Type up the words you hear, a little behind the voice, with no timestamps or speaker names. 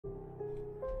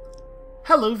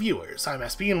Hello viewers, I'm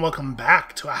SB and welcome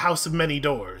back to A House of Many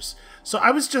Doors. So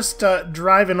I was just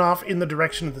driving off in the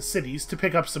direction of the cities to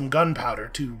pick up some gunpowder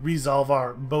to resolve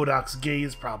our Bodak's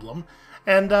gaze problem,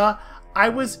 and I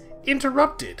was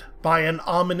interrupted by an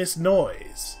ominous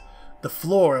noise. The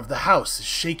floor of the house is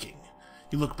shaking.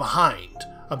 You look behind.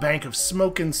 A bank of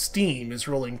smoke and steam is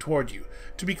rolling toward you.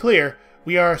 To be clear,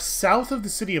 we are south of the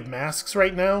city of Masks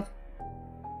right now,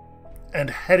 and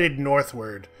headed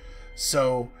northward.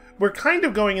 So we're kind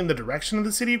of going in the direction of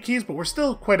the City of Keys, but we're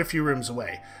still quite a few rooms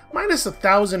away. Minus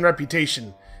 1,000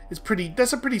 reputation is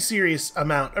that's a pretty serious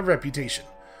amount of reputation.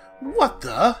 What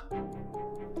the?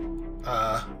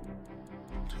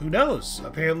 Who knows?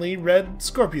 Apparently red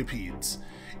scorpiopeds.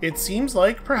 It seems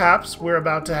like perhaps we're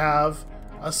about to have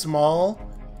a small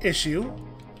issue.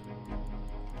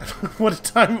 What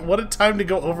a time to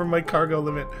go over my cargo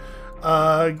limit.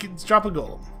 Drop a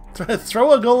golem.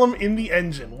 Throw a golem in the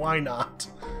engine. Why not?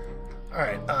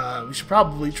 Alright, we should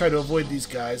probably try to avoid these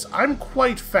guys. I'm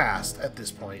quite fast at this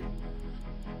point.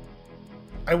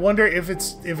 I wonder if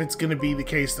it's gonna be the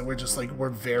case that we're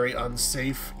very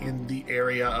unsafe in the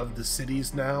area of the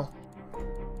cities now.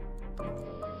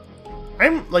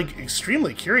 I'm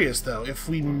extremely curious though. If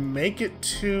we make it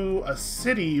to a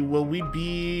city, will we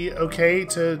be okay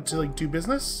to do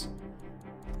business?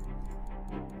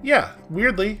 Yeah,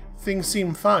 weirdly, things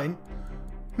seem fine.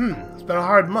 It's been a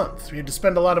hard month. We had to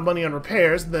spend a lot of money on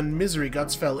repairs, and then Misery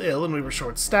Guts fell ill and we were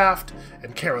short-staffed,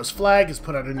 and Caro's Flag has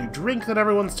put out a new drink that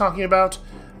everyone's talking about,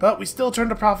 but we still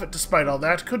turned a profit despite all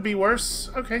that. Could be worse.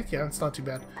 Okay, yeah, it's not too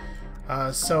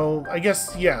bad. So, I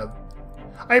guess, yeah.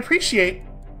 I appreciate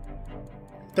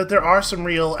that there are some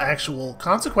real, actual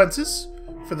consequences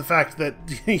for the fact that,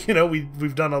 you know,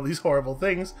 we've done all these horrible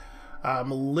things.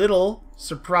 I'm a little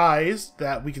surprised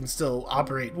that we can still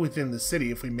operate within the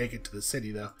city if we make it to the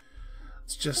city, though.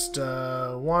 Let's just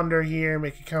wander here,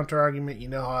 make a counter-argument. You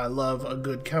know how I love a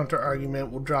good counter-argument.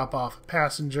 We'll drop off a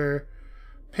passenger,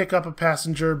 pick up a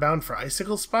passenger bound for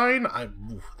Icicle Spine.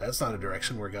 That's not a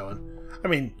direction we're going. I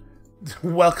mean,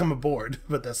 welcome aboard,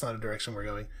 but that's not a direction we're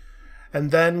going.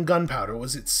 And then gunpowder.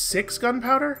 Was it 6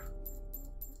 gunpowder?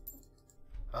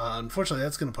 Unfortunately,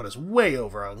 that's going to put us way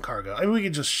over on cargo. I mean, we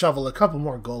could just shovel a couple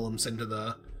more golems into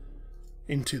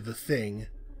the thing.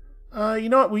 You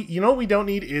know what we don't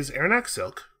need is Aranak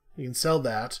Silk. We can sell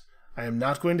that. I am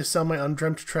not going to sell my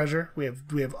undreamt treasure. We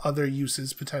have other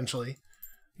uses potentially.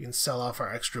 We can sell off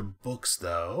our extra books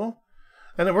though,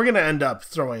 and then we're going to end up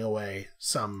throwing away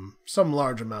some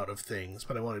large amount of things.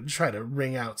 But I wanted to try to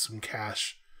wring out some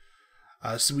cash.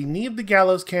 So we need the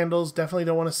gallows candles. Definitely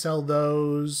don't want to sell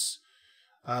those.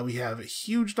 We have a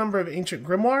huge number of ancient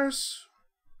grimoires.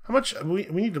 How much? We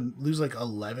need to lose like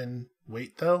 11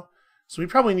 weight though. So we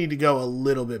probably need to go a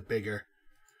little bit bigger.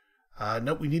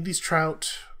 Nope, we need these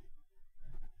trout.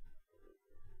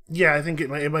 Yeah, I think it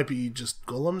might be just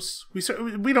golems.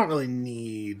 We don't really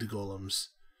need golems.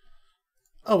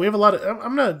 Oh, we have a lot of...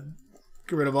 I'm gonna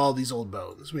get rid of all these old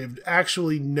bones. We have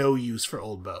actually no use for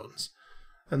old bones.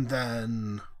 And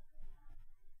then...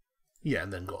 yeah,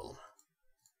 and then golem.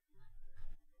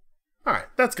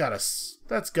 Alright, that's got us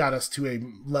to a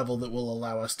level that will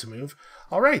allow us to move.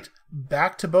 Alright,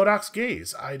 back to Bodak's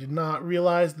gaze. I did not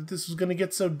realize that this was going to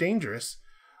get so dangerous.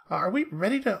 Are we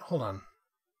ready to... hold on.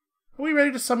 Are we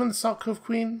ready to summon the Salt Cove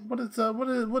Queen? What is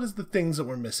the things that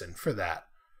we're missing for that?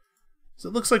 So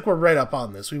it looks like we're right up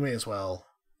on this. We may as well,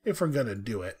 if we're going to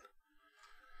do it.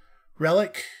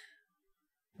 Relic.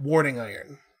 Warding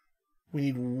Iron. We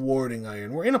need warding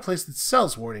iron. We're in a place that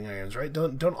sells warding irons, right?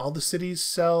 Don't all the cities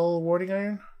sell warding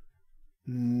iron?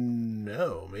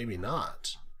 No, maybe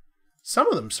not. Some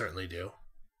of them certainly do.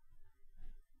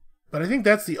 But I think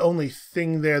that's the only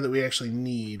thing there that we actually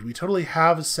need. We totally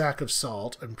have a sack of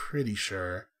salt, I'm pretty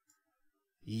sure.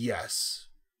 Yes.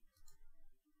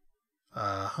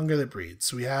 Hunger that breeds.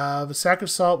 So we have a sack of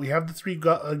salt. We have the 3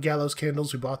 gallows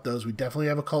candles. We bought those. We definitely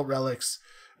have occult relics.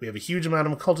 We have a huge amount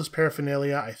of occultist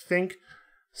paraphernalia, I think.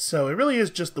 So it really is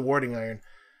just the warding iron.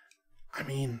 I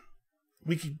mean,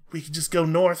 we could just go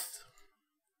north.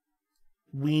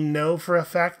 We know for a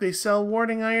fact they sell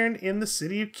warding iron in the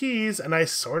City of Keys, and I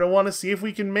sort of want to see if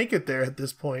we can make it there at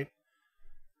this point.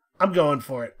 I'm going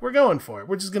for it. We're going for it.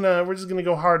 We're just gonna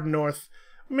go hard north.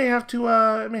 We may have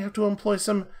to employ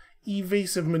some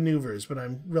evasive maneuvers, but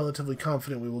I'm relatively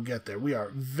confident we will get there. We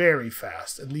are very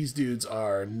fast, and these dudes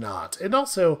are not. And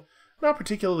also, not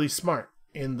particularly smart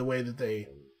in the way that they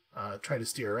try to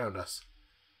steer around us.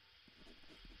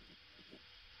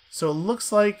 So it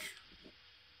looks like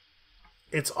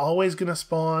it's always going to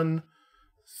spawn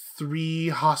 3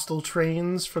 hostile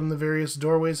trains from the various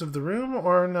doorways of the room,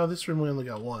 or no, this room we only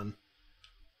got 1.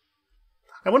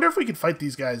 I wonder if we could fight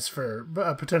these guys for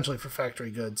potentially for factory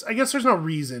goods. I guess there's no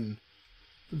reason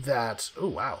that... Oh,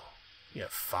 wow. Yeah,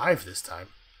 5 this time.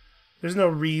 There's no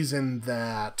reason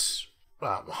that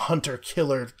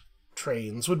hunter-killer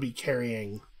trains would be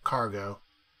carrying cargo.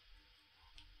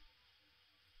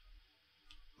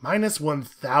 Minus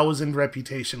 1,000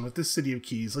 reputation with the City of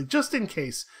Keys. Like, just in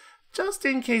case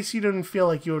you didn't feel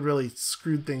like you had really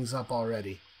screwed things up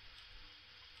already.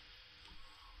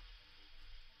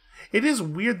 It is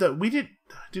weird that we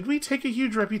did we take a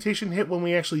huge reputation hit when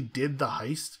we actually did the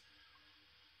heist?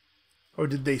 Or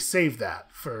did they save that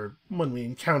for when we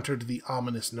encountered the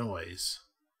ominous noise?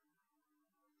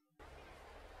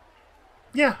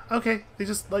 Yeah, okay. They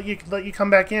just let you come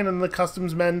back in and the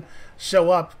customs men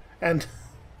show up and...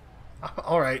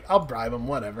 Alright, I'll bribe them,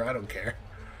 whatever, I don't care.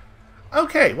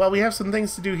 Okay, well, we have some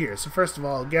things to do here. So first of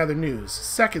all, gather news.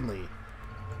 Secondly,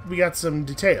 we got some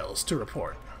details to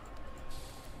report.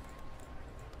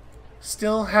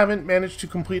 Still haven't managed to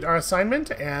complete our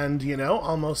assignment, and, you know,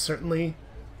 almost certainly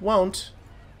won't.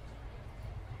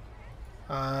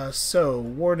 So,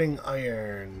 warding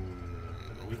iron.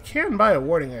 We can buy a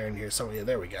warding iron here somewhere. Yeah,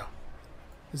 there we go.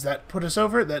 Does that put us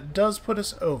over? That does put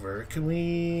us over. Can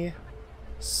we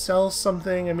sell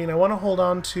something? I mean, I want to hold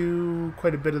on to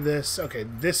quite a bit of this. Okay,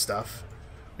 this stuff.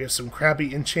 We have some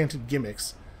crappy enchanted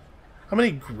gimmicks. How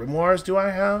many grimoires do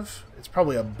I have? It's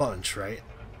probably a bunch, right?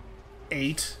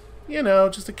 8. You know,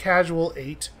 just a casual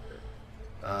 8.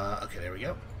 Okay, there we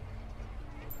go.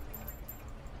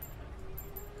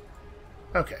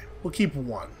 Okay, we'll keep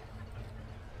 1.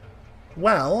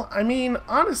 Well, I mean,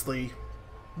 honestly,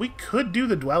 we could do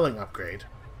the dwelling upgrade.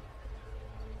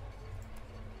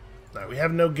 Right, we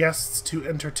have no guests to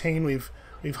entertain. We've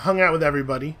hung out with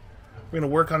everybody. We're going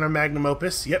to work on our magnum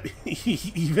opus. Yep,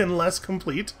 even less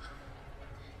complete.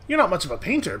 You're not much of a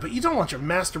painter, but you don't want your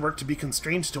masterwork to be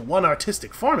constrained to one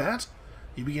artistic format.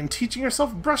 You begin teaching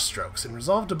yourself brushstrokes and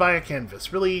resolve to buy a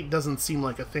canvas. Really doesn't seem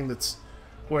like a thing that's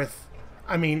worth...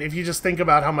 I mean, if you just think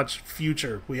about how much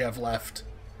future we have left,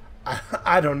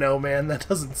 I don't know, man. That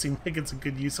doesn't seem like it's a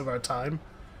good use of our time.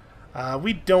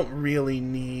 We don't really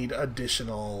need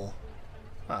additional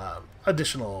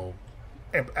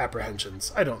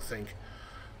apprehensions, I don't think.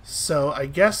 So I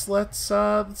guess let's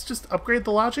just upgrade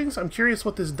the lodgings. I'm curious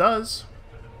what this does.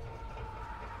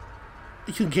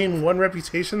 You can gain 1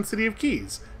 reputation, City of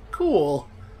Keys. Cool.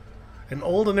 An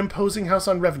old and imposing house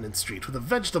on Revenant Street with a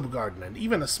vegetable garden and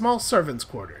even a small servant's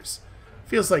quarters.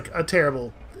 Feels like a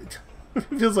terrible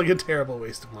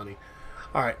waste of money.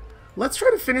 All right, let's try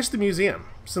to finish the museum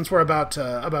since we're about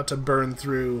to burn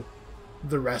through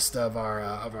the rest of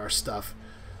our stuff.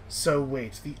 So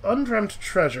wait, the undreamt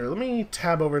treasure. Let me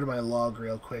tab over to my log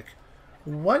real quick.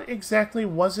 What exactly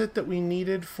was it that we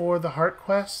needed for the heart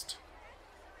quest?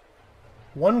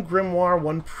 1 grimoire,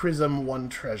 1 prism, 1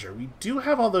 treasure. We do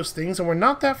have all those things, and we're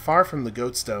not that far from the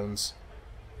goat stones.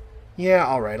 Yeah,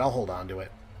 alright, I'll hold on to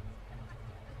it.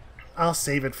 I'll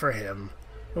save it for him.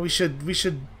 We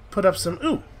should put up some...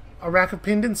 Ooh, a rack of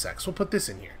pinned insects. We'll put this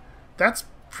in here. That's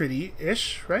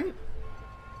pretty-ish, right?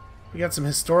 We got some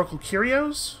historical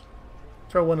curios.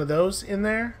 Throw one of those in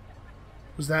there.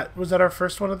 Was that our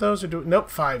first one of those? Or nope,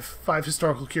 5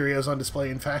 historical curios on display,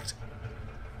 in fact.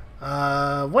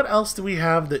 What else do we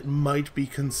have that might be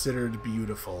considered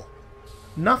beautiful?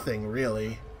 Nothing,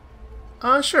 really.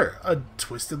 Sure, a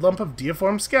twisted lump of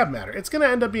deiform scab matter. It's gonna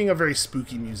end up being a very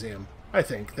spooky museum. I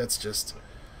think that's just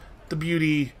the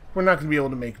beauty. We're not gonna be able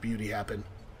to make beauty happen.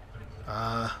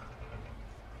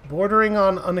 Bordering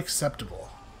on unacceptable.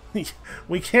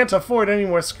 We can't afford any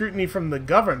more scrutiny from the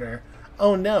governor.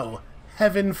 Oh no,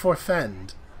 heaven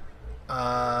forfend.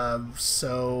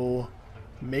 So...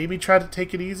 maybe try to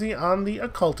take it easy on the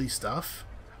occulty stuff.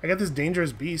 I got this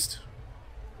dangerous beast.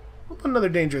 We'll put another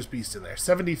dangerous beast in there.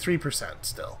 73%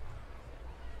 still.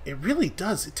 It really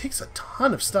does. It takes a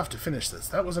ton of stuff to finish this.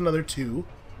 That was another 2.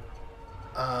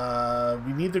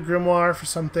 We need the grimoire for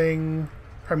something.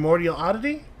 Primordial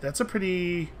oddity? That's a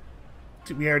pretty...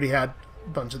 we already had a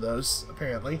bunch of those,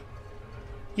 apparently.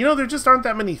 You know, there just aren't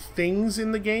that many things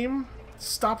in the game.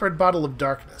 Stoppered Bottle of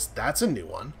Darkness. That's a new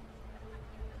one.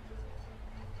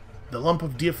 The lump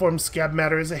of deiform scab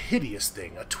matter is a hideous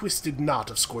thing, a twisted knot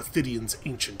of Scorthidian's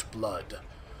ancient blood.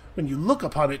 When you look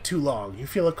upon it too long, you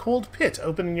feel a cold pit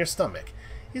open in your stomach.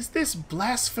 Is this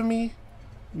blasphemy?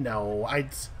 No,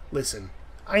 listen,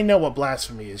 I know what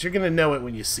blasphemy is. You're gonna know it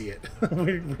when you see it.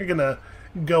 We're gonna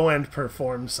go and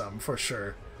perform some, for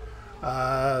sure.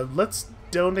 Let's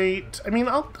donate... I mean,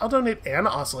 I'll donate an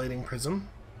oscillating prism.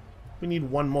 We need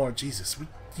 1 more. Jesus,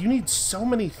 you need so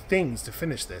many things to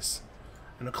finish this.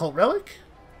 An occult relic?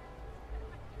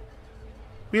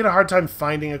 We had a hard time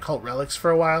finding occult relics for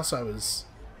a while, so I was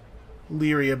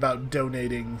leery about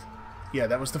donating. Yeah,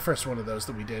 that was the first one of those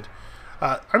that we did.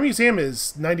 Our museum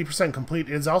is 90% complete.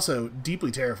 It is also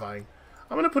deeply terrifying.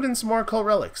 I'm going to put in some more occult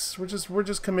relics. We're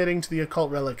just committing to the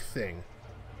occult relic thing.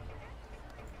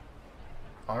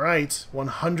 Alright,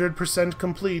 100%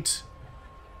 complete.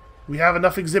 We have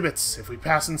enough exhibits. If we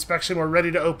pass inspection, we're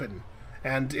ready to open.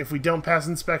 And if we don't pass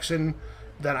inspection,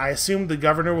 then I assume the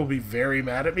governor will be very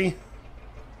mad at me.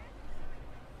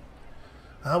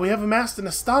 We have amassed an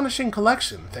astonishing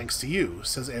collection, thanks to you,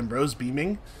 says Ambrose,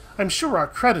 beaming. I'm sure our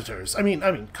creditors, I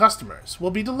mean customers, will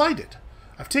be delighted.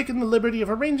 I've taken the liberty of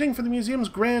arranging for the museum's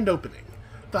grand opening.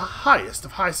 The highest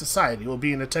of high society will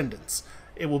be in attendance.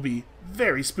 It will be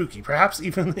very spooky, perhaps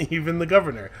even the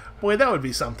governor. Boy, that would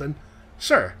be something.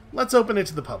 Sure, let's open it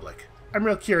to the public. I'm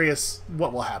real curious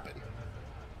what will happen.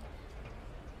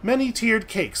 Many tiered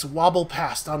cakes wobble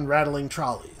past on rattling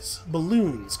trolleys.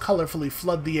 Balloons colorfully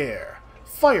flood the air.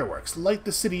 Fireworks light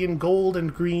the city in gold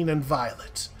and green and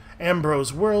violet.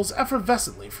 Ambrose whirls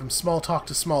effervescently from small talk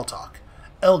to small talk.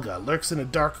 Elga lurks in a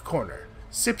dark corner,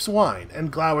 sips wine,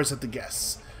 and glowers at the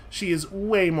guests. She is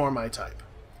way more my type.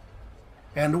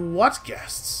 And what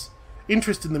guests?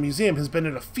 Interest in the museum has been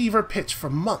at a fever pitch for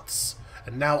months,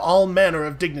 and now all manner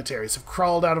of dignitaries have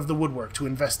crawled out of the woodwork to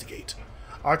investigate.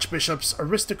 Archbishops,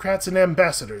 aristocrats, and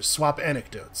ambassadors swap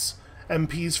anecdotes.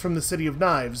 MPs from the City of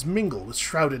Knives mingle with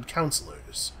shrouded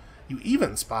counselors. You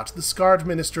even spot the scarred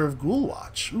minister of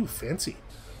Ghoulwatch. Ooh, fancy.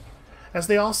 As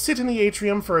they all sit in the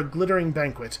atrium for a glittering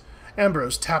banquet,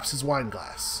 Ambrose taps his wine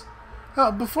glass.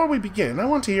 Before we begin, I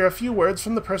want to hear a few words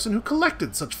from the person who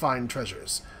collected such fine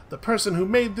treasures. The person who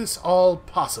made this all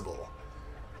possible.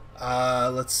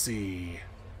 Let's see.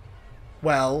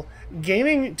 Well,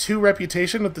 gaining 2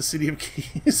 reputation at the City of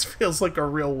Keys feels like a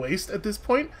real waste at this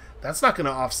point. That's not going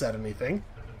to offset anything.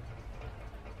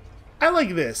 I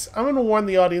like this. I'm going to warn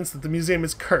the audience that the museum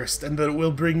is cursed and that it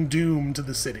will bring doom to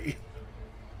the city.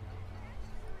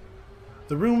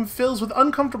 The room fills with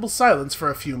uncomfortable silence for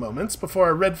a few moments before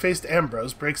a red-faced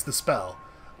Ambrose breaks the spell.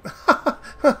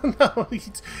 No,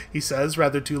 he says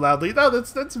rather too loudly. No,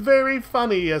 that's very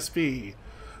funny, SB.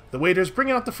 The waiters bring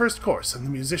out the first course, and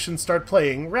the musicians start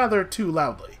playing rather too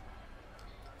loudly.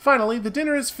 Finally, the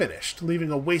dinner is finished, leaving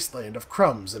a wasteland of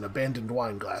crumbs and abandoned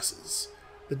wine glasses.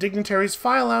 The dignitaries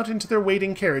file out into their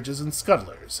waiting carriages and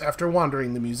scuttlers, after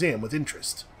wandering the museum with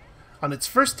interest. On its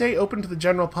first day open to the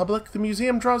general public, the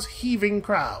museum draws heaving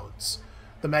crowds.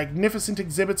 The magnificent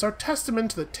exhibits are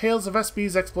testament that Tales of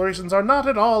SB's explorations are not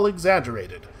at all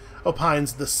exaggerated,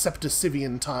 opines the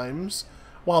Septicivian Times,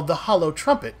 while the Hollow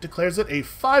Trumpet declares it a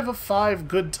 5 of 5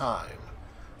 good time.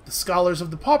 The scholars of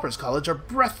the Paupers College are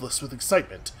breathless with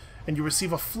excitement, and you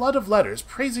receive a flood of letters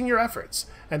praising your efforts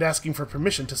and asking for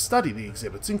permission to study the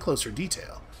exhibits in closer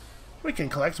detail. We can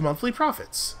collect monthly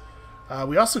profits.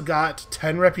 We also got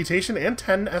 10 reputation and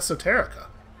 10 esoterica.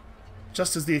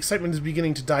 Just as the excitement is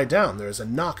beginning to die down, there is a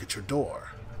knock at your door.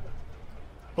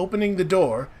 Opening the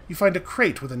door, you find a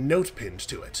crate with a note pinned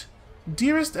to it.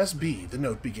 Dearest SB, the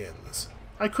note begins.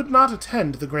 I could not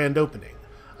attend the grand opening.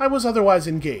 I was otherwise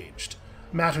engaged.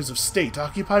 Matters of state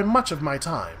occupy much of my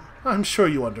time. I'm sure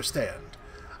you understand.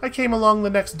 I came along the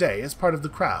next day as part of the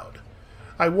crowd.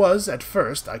 I was, at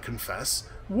first, I confess,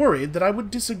 worried that I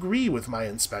would disagree with my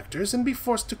inspectors and be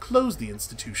forced to close the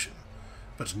institution.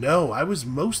 But no, I was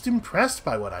most impressed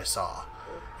by what I saw.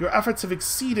 Your efforts have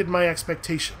exceeded my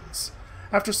expectations.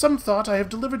 After some thought, I have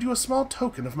delivered you a small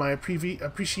token of my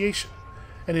appreciation,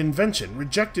 an invention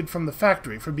rejected from the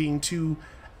factory for being too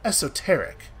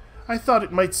esoteric. I thought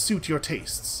it might suit your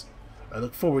tastes. I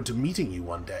look forward to meeting you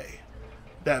one day.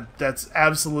 That's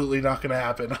absolutely not going to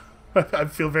happen. I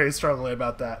feel very strongly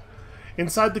about that.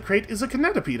 Inside the crate is a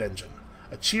kinetipede engine.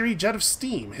 A cheery jet of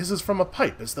steam hisses from a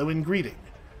pipe as though in greeting.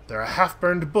 There are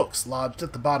half-burned books lodged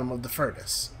at the bottom of the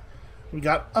furnace. We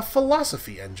got a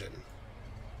philosophy engine.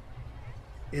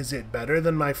 Is it better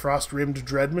than my frost-rimmed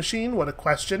dread machine? What a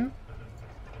question.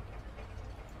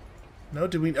 No,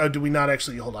 do we not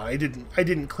actually... Hold on, I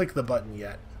didn't click the button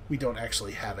yet. We don't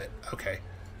actually have it. Okay.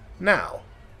 Now.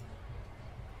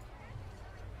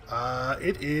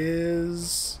 It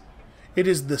is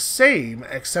the same,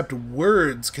 except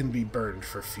words can be burned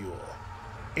for fuel.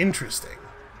 Interesting.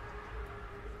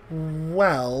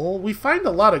 Well, we find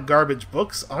a lot of garbage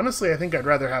books. Honestly, I think I'd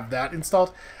rather have that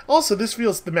installed. Also, this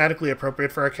feels thematically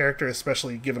appropriate for our character,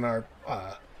 especially given our,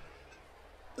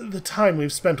 the time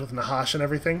we've spent with Nahash and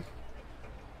everything.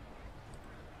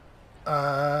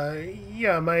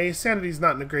 Yeah, my sanity's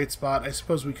not in a great spot. I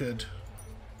suppose we could...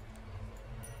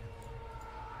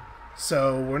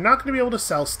 So, we're not going to be able to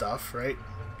sell stuff, right?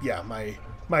 Yeah, my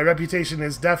My reputation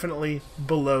is definitely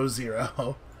below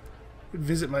 0.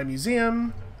 Visit my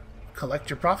museum. Collect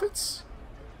your profits?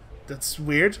 That's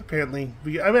weird. Apparently,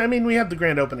 I mean, we had the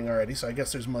grand opening already, so I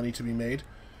guess there's money to be made.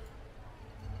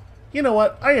 You know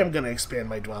what? I am going to expand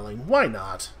my dwelling. Why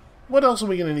not? What else are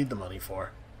we going to need the money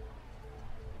for?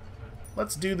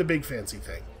 Let's do the big fancy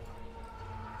thing.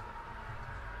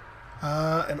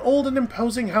 An old and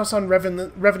imposing house on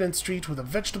Revenant Street with a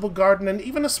vegetable garden and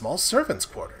even a small servant's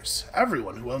quarters.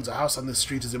 Everyone who owns a house on this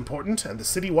street is important, and the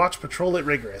City Watch patrol it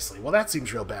rigorously. Well, that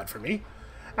seems real bad for me.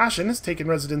 Ashen has taken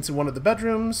residence in one of the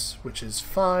bedrooms, which is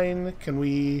fine. Can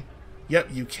we... Yep,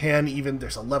 you can even...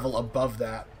 There's a level above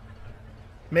that.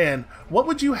 Man, what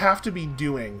would you have to be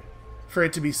doing for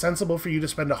it to be sensible for you to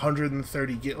spend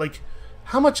 130... Like,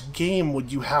 how much game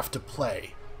would you have to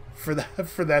play for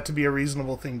that to be a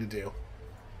reasonable thing to do?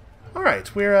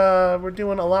 Alright, we're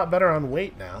doing a lot better on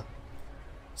weight now.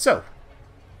 So,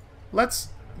 let's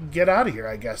get out of here,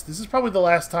 I guess. This is probably the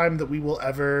last time that we will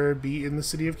ever be in the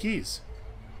City of Keys.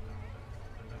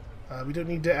 We don't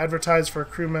need to advertise for a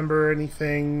crew member or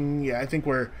anything. Yeah, I think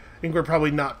we're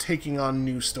probably not taking on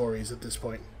new stories at this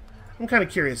point. I'm kind of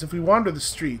curious. If we wander the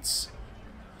streets,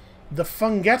 the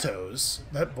Fungettos,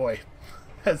 that boy,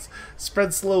 has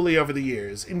spread slowly over the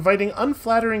years, inviting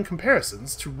unflattering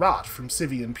comparisons to rot from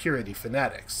Civian purity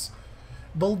fanatics.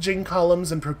 Bulging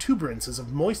columns and protuberances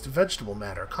of moist vegetable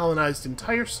matter colonized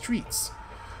entire streets.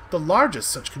 The largest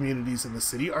such communities in the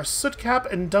city are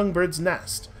Sootcap and Dungbird's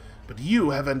Nest, but you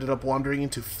have ended up wandering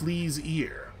into Flea's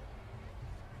Ear.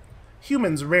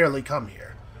 Humans rarely come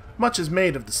here. Much is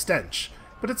made of the stench,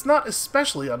 but it's not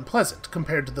especially unpleasant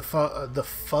compared to the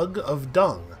fug of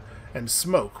dung and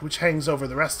smoke which hangs over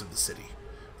the rest of the city.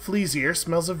 Flea's Ear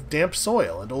smells of damp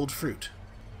soil and old fruit.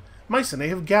 Mycenae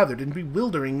have gathered in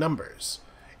bewildering numbers.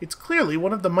 It's clearly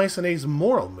one of the Mycenae's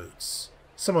moral moots.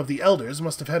 Some of the elders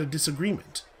must have had a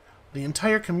disagreement. The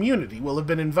entire community will have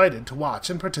been invited to watch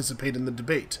and participate in the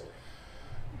debate.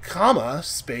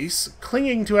 Space,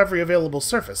 clinging to every available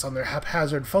surface on their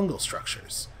haphazard fungal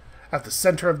structures. At the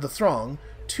center of the throng,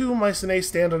 2 Mycenae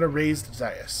stand on a raised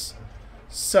dais.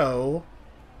 So,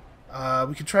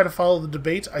 we could try to follow the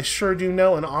debate. I sure do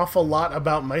know an awful lot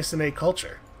about Mycenae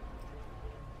culture.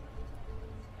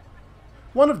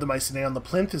 One of the Mycenae on the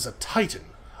plinth is a Titan,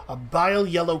 a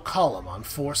bile-yellow column on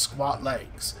 4 squat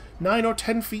legs, 9 or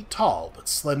 10 feet tall, but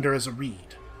slender as a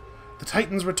reed. The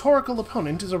Titan's rhetorical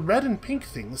opponent is a red and pink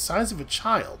thing the size of a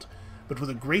child, but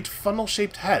with a great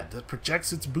funnel-shaped head that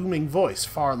projects its booming voice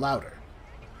far louder.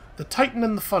 The Titan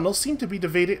and the funnel seem to be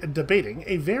debating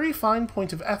a very fine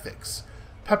point of ethics,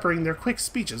 peppering their quick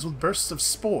speeches with bursts of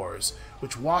spores,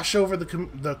 which wash over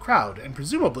the crowd and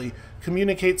presumably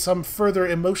communicate some further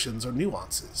emotions or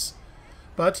nuances.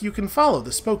 But you can follow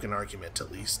the spoken argument,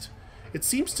 at least. It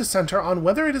seems to center on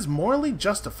whether it is morally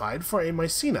justified for a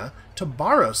Mycena to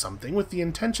borrow something with the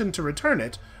intention to return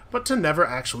it, but to never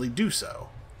actually do so.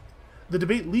 The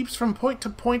debate leaps from point to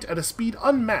point at a speed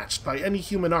unmatched by any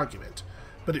human argument,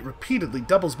 but it repeatedly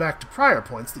doubles back to prior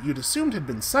points that you'd assumed had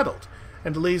been settled,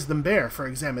 and lays them bare for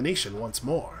examination once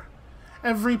more.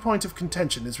 Every point of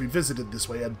contention is revisited this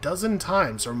way a dozen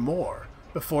times or more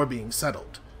before being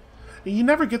settled. You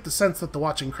never get the sense that the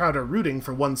watching crowd are rooting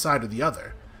for one side or the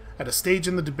other. At a stage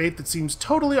in the debate that seems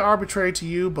totally arbitrary to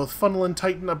you, both Funnel and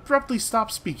Titan abruptly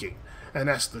stop speaking and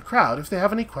ask the crowd if they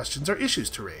have any questions or issues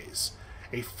to raise.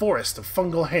 A forest of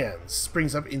fungal hands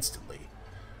springs up instantly.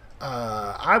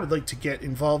 I would like to get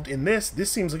involved in this.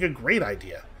 This seems like a great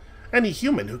idea. Any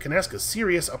human who can ask a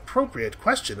serious, appropriate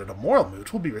question at a moral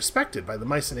moot will be respected by the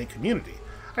Mycenae community.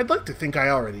 I'd like to think I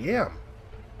already am.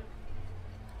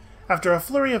 After a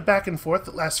flurry of back and forth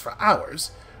that lasts for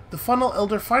hours, the Funnel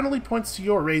Elder finally points to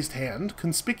your raised hand,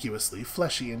 conspicuously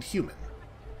fleshy and human.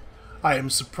 "I am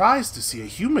surprised to see a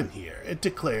human here," it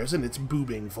declares in its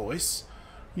booming voice.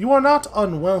 "You are not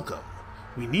unwelcome.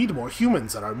 We need more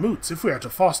humans at our moots if we are to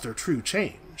foster true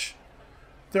change."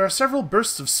 There are several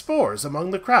bursts of spores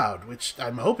among the crowd, which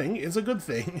I'm hoping is a good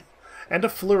thing, and a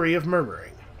flurry of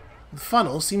murmuring. The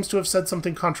Funnel seems to have said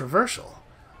something controversial.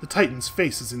 The Titan's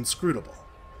face is inscrutable.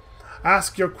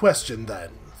 "Ask your question, then,"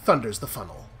 thunders the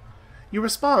Funnel. You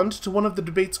respond to one of the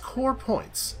debate's core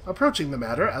points, approaching the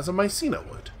matter as a Mycena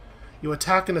would. You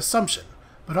attack an assumption,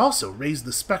 but also raise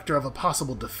the specter of a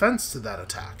possible defense to that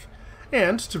attack.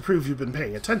 And, to prove you've been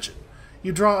paying attention,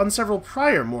 you draw on several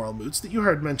prior moral moots that you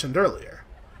heard mentioned earlier.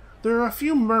 There are a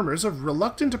few murmurs of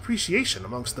reluctant appreciation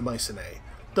amongst the Mycenae,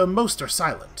 though most are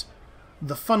silent.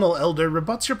 The Funnel Elder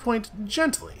rebuts your point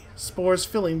gently, spores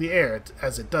filling the air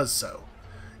as it does so.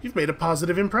 You've made a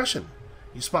positive impression.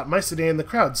 You spot Mycenae in the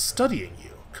crowd studying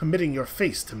you, committing your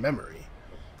face to memory.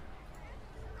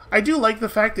 I do like the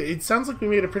fact that it sounds like we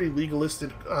made a pretty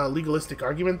legalistic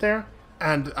argument there,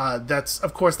 and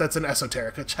of course that's an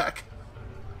esoterica check.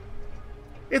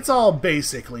 It's all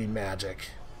basically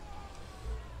magic.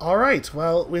 Alright,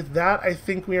 well, with that, I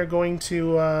think we are going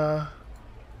to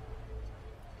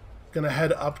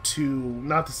head up to,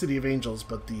 not the City of Angels,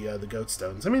 but the Goat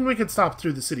Stones. I mean, we could stop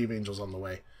through the City of Angels on the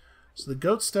way. So the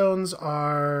Goat Stones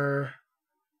are...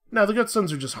 No, the Goat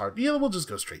Stones are just hard. Yeah, we'll just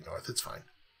go straight north, it's fine.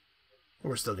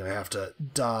 We're still going to have to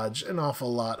dodge an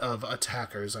awful lot of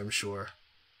attackers, I'm sure.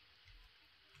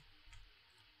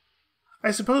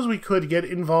 I suppose we could get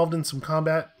involved in some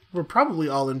combat. We're probably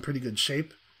all in pretty good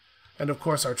shape. And of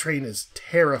course our train is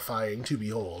terrifying to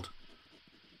behold.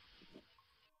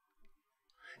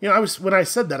 You know, when I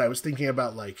said that, I was thinking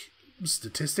about, like,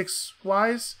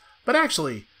 statistics-wise. But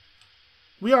actually,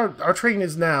 our train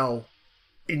is now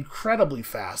incredibly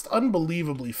fast,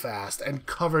 unbelievably fast, and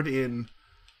covered in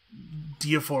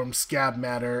deiform scab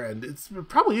matter, and it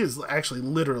probably is actually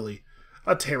literally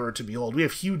a terror to behold. We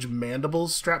have huge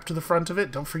mandibles strapped to the front of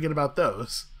it. Don't forget about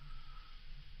those.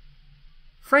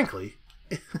 Frankly,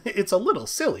 it's a little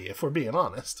silly, if we're being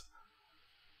honest.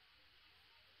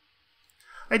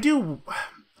 I do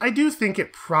think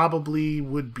it probably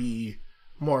would be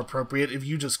more appropriate if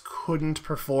you just couldn't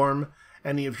perform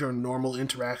any of your normal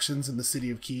interactions in the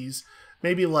City of Keys.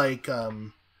 Maybe like,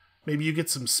 maybe you get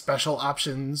some special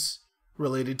options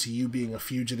related to you being a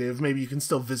fugitive. Maybe you can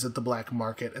still visit the black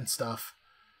market and stuff.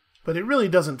 But it really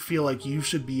doesn't feel like you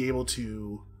should be able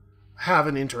to have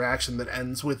an interaction that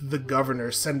ends with the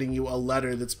governor sending you a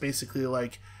letter that's basically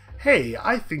like, hey,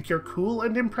 I think you're cool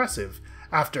and impressive,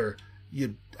 after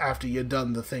you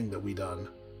done the thing that we done.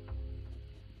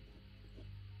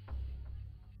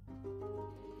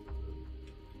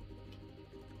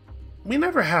 We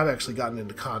never have actually gotten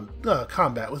into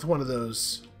combat with one of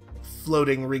those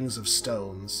floating rings of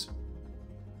stones.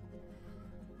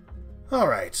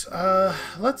 Alright,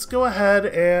 let's go ahead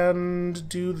and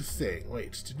do the thing.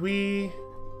 Wait, did we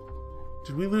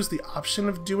lose the option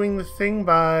of doing the thing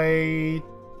by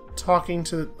talking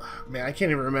to... Man, I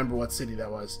can't even remember what city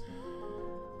that was.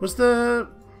 Was the...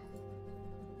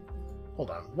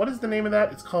 Hold on, what is the name of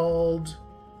that? It's called...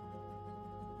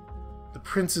 The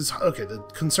Prince's... Okay, the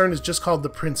concern is just called the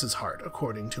Prince's Heart,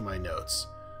 according to my notes.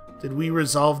 Did we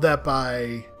resolve that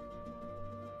by...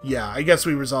 Yeah, I guess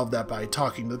we resolved that by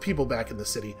talking to the people back in the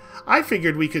city. I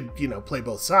figured we could, you know, play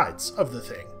both sides of the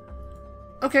thing.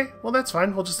 Okay, well that's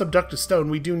fine. We'll just abduct a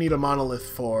stone. We do need a monolith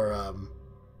for,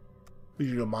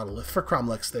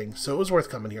 Cromlech's thing, so it was worth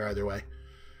coming here either way.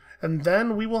 And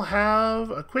then we will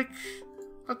have a quick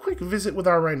visit with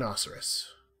our rhinoceros.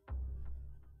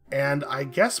 And I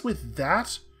guess with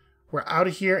that, we're out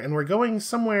of here, and we're going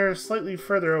somewhere slightly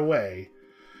further away.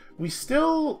 We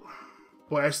still...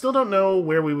 Boy, I still don't know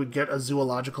where we would get a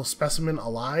zoological specimen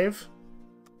alive.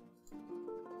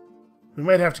 We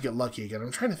might have to get lucky again.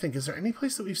 I'm trying to think, is there any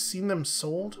place that we've seen them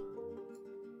sold?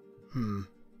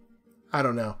 I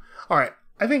don't know. Alright,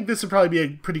 I think this would probably be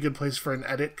a pretty good place for an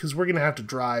edit, because we're going to have to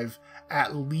drive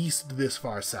at least this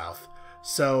far south.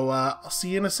 So, I'll see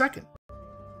you in a second.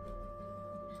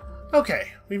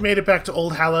 Okay, we've made it back to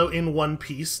Old Hallow in one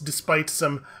piece, despite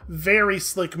some very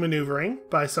slick maneuvering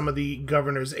by some of the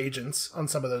governor's agents on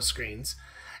some of those screens.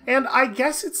 And I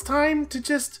guess it's time to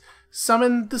just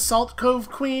summon the Salt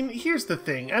Cove Queen. Here's the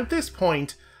thing, at this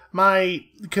point, my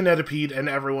Kinetipede and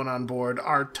everyone on board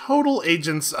are total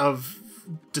agents of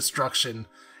destruction.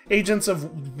 Agents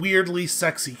of weirdly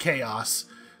sexy chaos.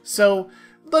 So...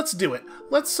 let's do it.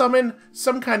 Let's summon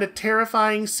some kind of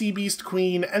terrifying sea beast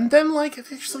queen, and then, like,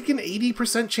 there's like an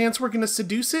 80% chance we're gonna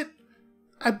seduce it?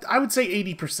 I would say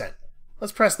 80%.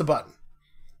 Let's press the button.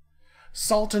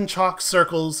 Salt and chalk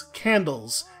circles,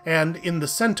 candles, and in the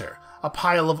center, a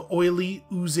pile of oily,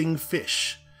 oozing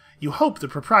fish. You hope the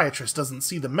proprietress doesn't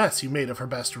see the mess you made of her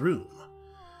best room.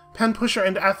 Penpusher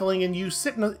and Atheling and you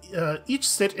each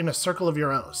sit in a circle of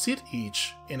your own. Sit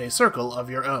each in a circle of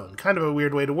your own. Kind of a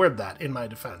weird way to word that, in my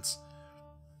defense.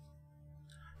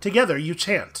 Together you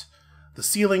chant. The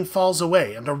ceiling falls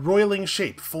away, and a roiling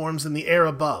shape forms in the air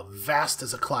above, vast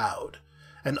as a cloud.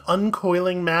 An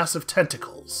uncoiling mass of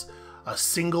tentacles. A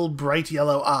single bright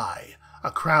yellow eye.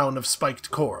 A crown of spiked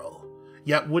coral.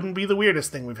 Yet wouldn't be the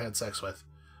weirdest thing we've had sex with.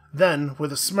 Then,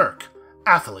 with a smirk,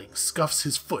 Atheling scuffs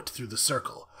his foot through the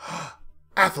circle.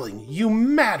 Atheling, you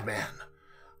madman!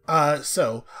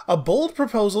 So, a bold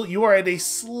proposal, you are at a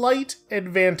slight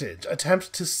advantage.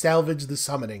 Attempt to salvage the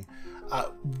summoning.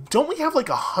 Don't we have like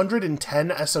 110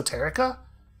 esoterica?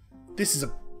 This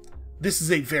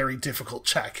is a very difficult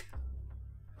check.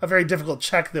 A very difficult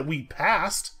check that we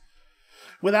passed.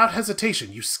 Without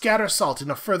hesitation, you scatter salt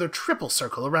in a further triple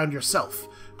circle around yourself,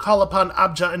 call upon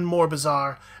Abja and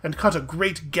Morbazar, and cut a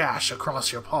great gash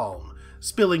across your palm,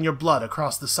 spilling your blood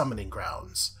across the summoning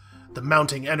grounds. The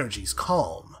mounting energies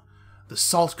calm. The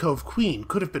Salt Cove Queen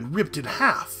could have been ripped in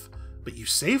half, but you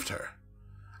saved her.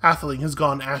 Atheling has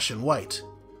gone ashen white.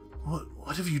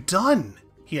 What have you done?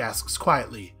 He asks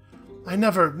quietly. I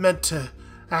never meant to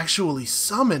actually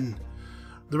summon.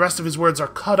 The rest of his words are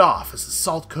cut off as the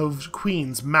Salt Cove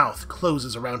Queen's mouth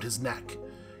closes around his neck.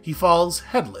 He falls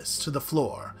headless to the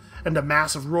floor, and a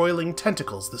mass of roiling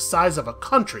tentacles the size of a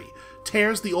country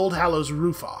tears the Old Hallows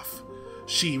roof off.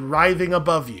 She writhing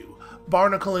above you,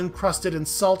 barnacle-encrusted and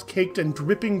salt-caked and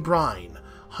dripping brine,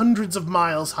 hundreds of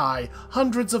miles high,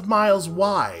 hundreds of miles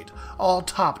wide, all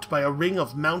topped by a ring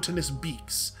of mountainous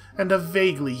beaks and a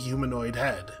vaguely humanoid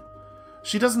head.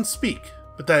 She doesn't speak,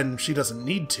 but then she doesn't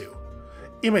need to.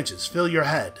 Images fill your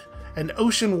head, an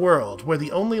ocean world where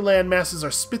the only land masses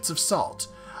are spits of salt,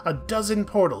 a dozen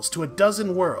portals to a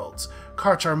dozen worlds,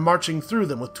 Karch are marching through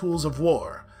them with tools of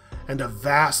war, and a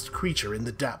vast creature in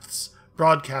the depths,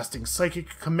 broadcasting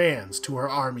psychic commands to her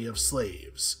army of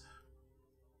slaves.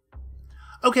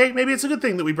 Okay, maybe it's a good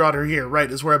thing that we brought her here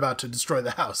right as we're about to destroy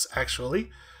the house,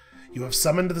 actually. You have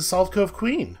summoned the Salt Cove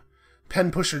Queen.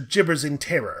 Penpusher gibbers in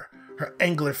terror. Her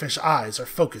anglerfish eyes are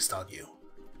focused on you.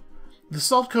 The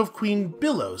Salt Cove Queen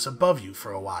billows above you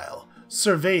for a while,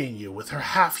 surveying you with her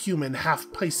half-human,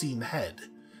 half-Piscean head.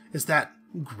 Is that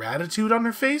gratitude on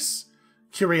her face?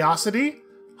 Curiosity?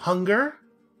 Hunger?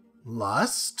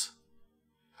 Lust?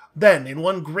 Then, in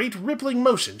one great rippling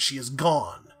motion, she is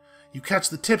gone. You catch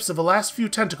the tips of the last few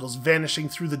tentacles vanishing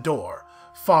through the door,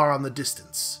 far on the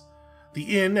distance.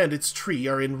 The inn and its tree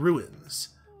are in ruins.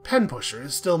 Penpusher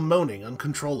is still moaning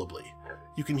uncontrollably.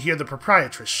 You can hear the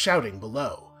proprietress shouting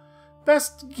below.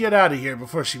 Best get out of here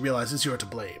before she realizes you're to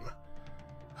blame.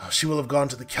 Oh, she will have gone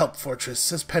to the Kelp Fortress,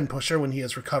 says Penpusher when he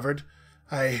has recovered.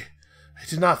 I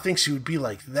did not think she would be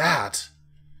like that.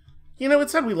 You know, it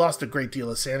said we lost a great deal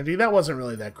of sanity. That wasn't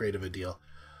really that great of a deal.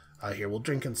 Here, we'll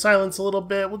drink in silence a little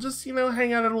bit. We'll just,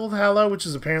 hang out at Old Hallow, which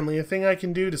is apparently a thing I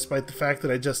can do, despite the fact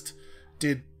that I just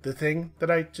did the thing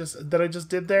that I just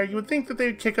did there. You would think that they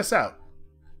would kick us out.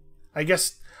 I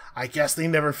guess they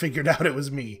never figured out it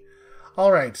was me.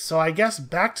 Alright, so I guess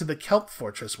back to the Kelp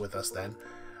Fortress with us then.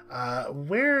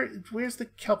 Where's the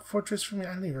Kelp Fortress from me?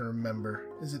 I don't even remember.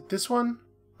 Is it this one?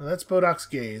 Well, that's Bodok's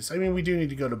Gaze. I mean, we do need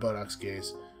to go to Bodok's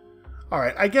Gaze.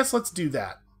 Alright, I guess let's do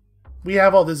that. We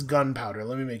have all this gunpowder.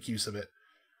 Let me make use of it.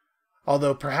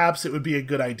 Although perhaps it would be a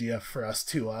good idea for us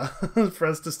to for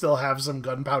us to still have some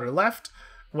gunpowder left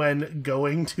when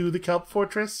going to the Kelp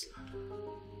Fortress.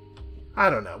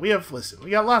 I don't know. We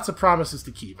got lots of promises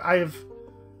to keep. I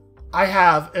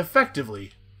have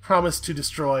effectively promised to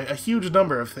destroy a huge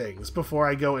number of things before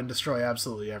I go and destroy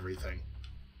absolutely everything.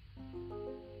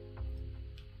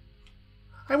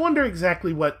 I wonder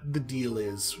exactly what the deal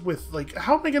is with,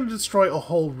 how am I going to destroy a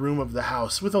whole room of the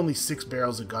house with only 6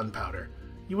 barrels of gunpowder?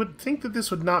 You would think that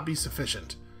this would not be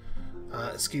sufficient.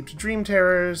 Escaped dream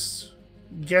terrors.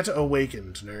 Get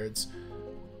awakened, nerds.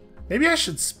 Maybe I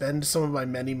should spend some of my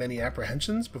many, many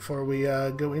apprehensions before we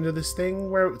go into this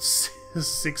thing where it's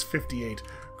 658.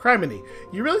 Criminy,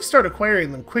 you really start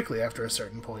acquiring them quickly after a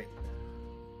certain point.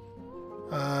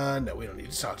 No, we don't need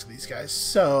to talk to these guys.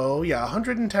 So, yeah,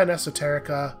 110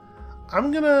 Esoterica. I'm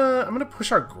gonna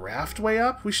push our graft way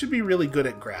up. We should be really good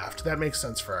at graft. That makes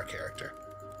sense for our character.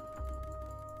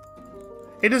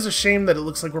 It is a shame that it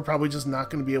looks like we're probably just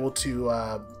not going to be able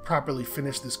to properly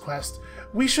finish this quest.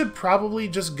 We should probably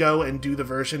just go and do the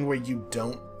version where you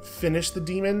don't finish the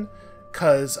demon,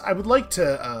 because I would like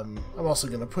to... I'm also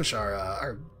going to push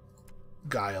our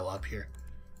Guile up here.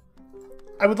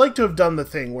 I would like to have done the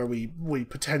thing where we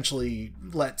potentially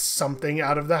let something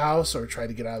out of the house, or try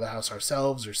to get out of the house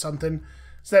ourselves, or something.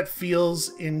 So that feels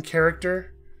in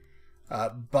character.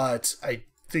 But I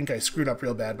think I screwed up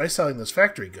real bad by selling those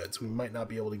factory goods. We might not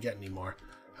be able to get any more.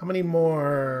 How many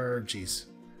more? Jeez.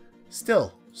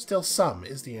 Still some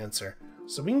is the answer.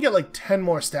 So we can get 10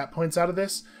 more stat points out of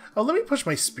this. Oh, let me push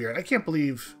my spirit. I can't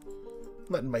believe I'm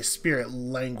letting my spirit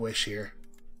languish here.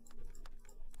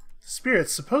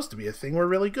 Spirit's supposed to be a thing we're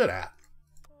really good at.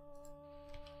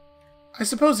 I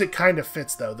suppose it kind of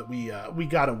fits, though, that we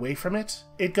got away from it.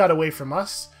 It got away from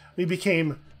us. We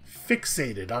became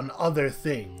fixated on other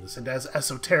things, and as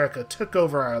Esoterica took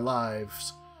over our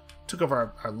lives, took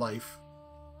over our life,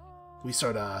 we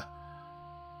sort of...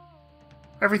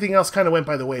 everything else kind of went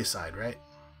by the wayside, right?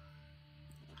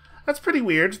 That's pretty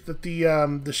weird that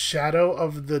the shadow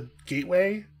of the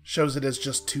gateway shows it as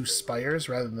just 2 spires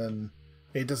rather than...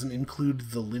 it doesn't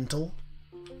include the lintel.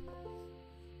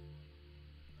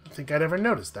 don't think I'd ever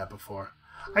noticed that before.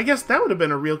 I guess that would have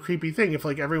been a real creepy thing if,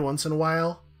 like, every once in a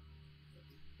while...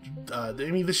 I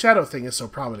mean, the shadow thing is so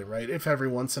prominent, right? If every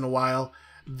once in a while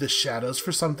the shadows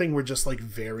for something were just, like,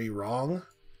 very wrong.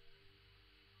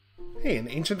 Hey, an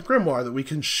ancient grimoire that we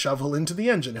can shovel into the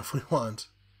engine if we want.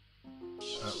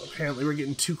 Apparently we're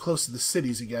getting too close to the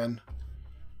cities again.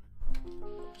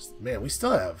 Man, we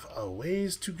still have a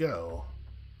ways to go.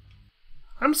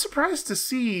 I'm surprised to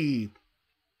see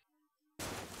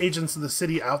agents of the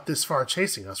city out this far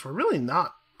chasing us. We're really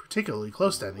not particularly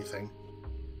close to anything.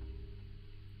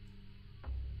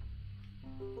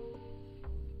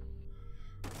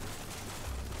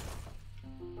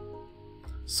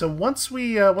 So once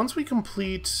we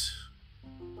complete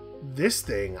this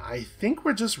thing, I think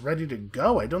we're just ready to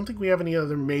go. I don't think we have any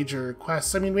other major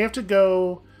quests. I mean, we have to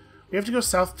go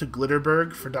south to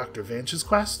Glitterberg for Dr. Vanch's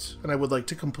quest, and I would like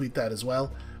to complete that as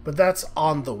well. But that's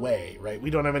on the way, right? We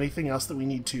don't have anything else that we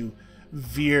need to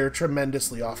veer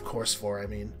tremendously off course for, I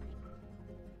mean.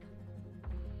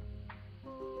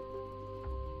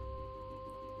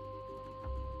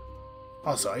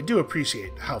 Also, I do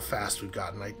appreciate how fast we've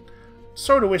gotten. I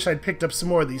sort of wish I'd picked up some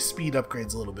more of these speed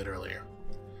upgrades a little bit earlier.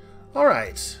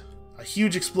 Alright, a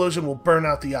huge explosion will burn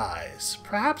out the eyes.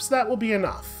 Perhaps that will be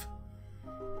enough.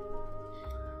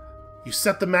 You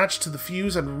set the match to the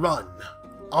fuse and run.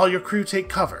 All your crew take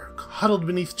cover, huddled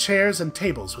beneath chairs and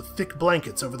tables with thick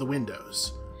blankets over the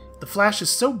windows. The flash is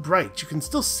so bright you can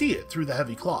still see it through the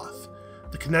heavy cloth.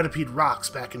 The kinetipede rocks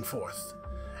back and forth.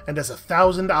 And as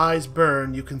 1,000 eyes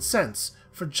burn, you can sense,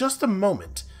 for just a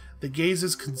moment, the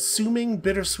gaze's consuming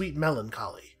bittersweet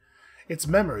melancholy. Its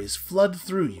memories flood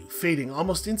through you, fading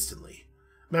almost instantly.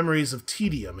 Memories of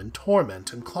tedium and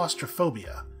torment and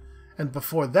claustrophobia. And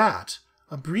before that,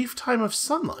 a brief time of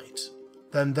sunlight.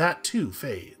 Then that too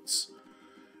fades.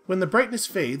 When the brightness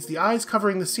fades, the eyes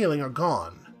covering the ceiling are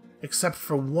gone, except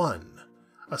for one.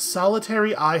 A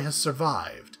solitary eye has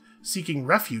survived, seeking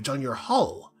refuge on your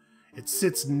hull. It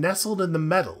sits nestled in the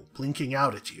metal, blinking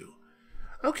out at you.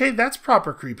 Okay, that's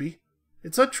proper creepy.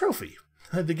 It's a trophy.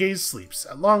 The gaze sleeps.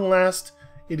 At long last,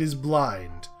 it is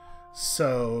blind.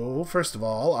 So, first of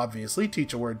all, obviously,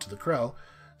 teach a word to the crow.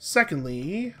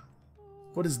 Secondly,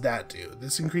 what does that do?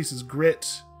 This increases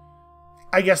grit.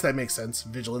 I guess that makes sense.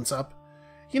 Vigilance up.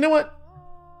 You know what?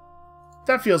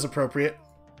 That feels appropriate.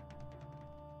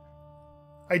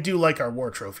 I do like our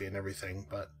war trophy and everything,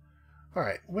 but...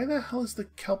 Alright, where the hell is the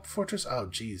Kelp Fortress? Oh,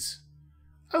 jeez.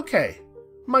 Okay.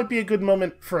 Might be a good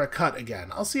moment for a cut again.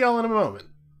 I'll see y'all in a moment.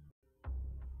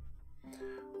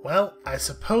 Well, I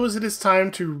suppose it is time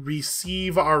to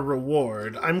receive our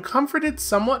reward. I'm comforted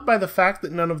somewhat by the fact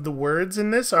that none of the words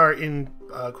in this are in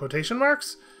quotation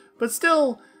marks, but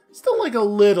still like a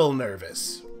little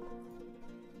nervous.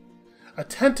 A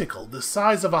tentacle the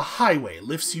size of a highway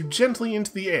lifts you gently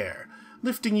into the air,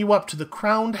 lifting you up to the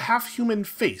crowned half-human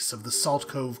face of the Salt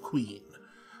Cove Queen.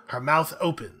 Her mouth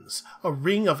opens, a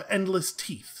ring of endless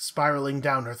teeth spiraling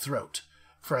down her throat.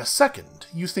 For a second,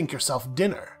 you think yourself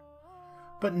dinner.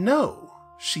 But no,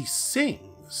 she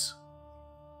sings.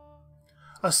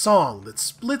 A song that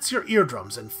splits your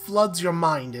eardrums and floods your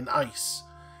mind in ice.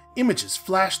 Images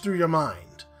flash through your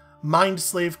mind.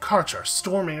 Mind-slave Karchar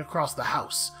storming across the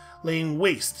house, laying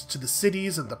waste to the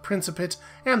cities of the Principate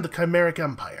and the Chimeric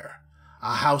Empire.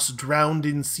 A house drowned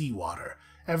in seawater,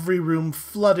 every room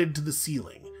flooded to the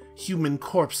ceiling, human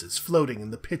corpses floating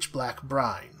in the pitch-black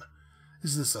brine.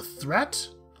 Is this a threat?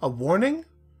 A warning?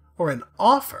 Or an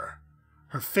offer?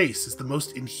 Her face is the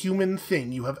most inhuman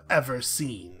thing you have ever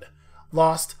seen.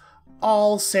 Lost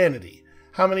all sanity.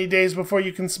 How many days before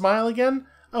you can smile again?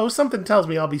 Oh, something tells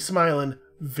me I'll be smiling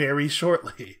very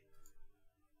shortly.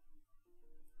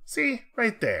 See,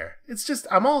 right there. It's just,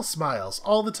 I'm all smiles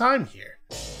all the time here.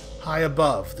 High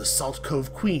above, the Salt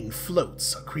Cove Queen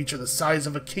floats, a creature the size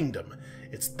of a kingdom,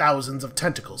 its thousands of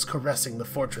tentacles caressing the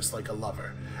fortress like a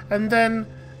lover. And then,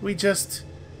 we just...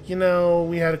 You know,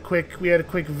 we had a quick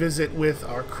visit with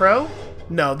our crow.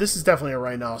 No, this is definitely a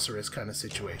rhinoceros kind of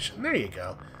situation. There you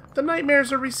go. The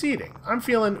nightmares are receding. I'm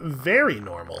feeling very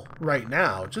normal right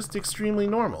now, just extremely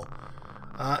normal.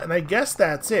 And I guess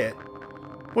that's it.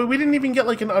 Wait, we didn't even get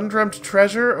like an undreamt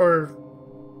treasure, or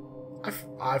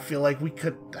I feel like we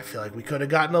could have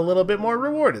gotten a little bit more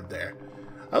rewarded there.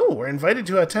 Oh, we're invited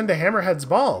to attend a Hammerhead's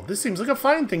ball. This seems like a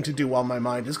fine thing to do while my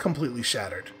mind is completely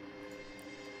shattered.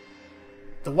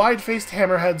 The wide-faced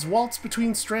hammerheads waltz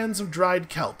between strands of dried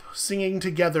kelp, singing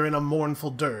together in a mournful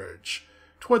dirge.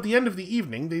 Toward the end of the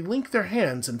evening, they link their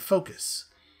hands and focus.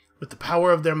 With the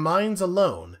power of their minds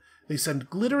alone, they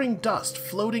send glittering dust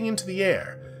floating into the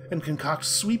air and concoct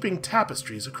sweeping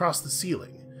tapestries across the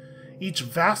ceiling. Each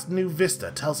vast new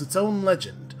vista tells its own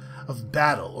legend of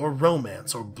battle or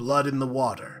romance or blood in the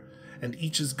water, and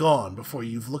each is gone before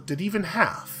you've looked at even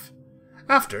half.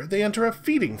 After, they enter a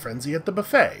feeding frenzy at the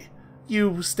buffet.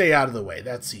 You stay out of the way,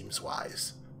 that seems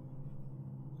wise.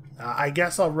 I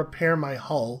guess I'll repair my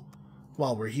hull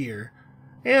while we're here.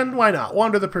 And why not?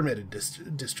 Wander the permitted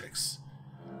districts.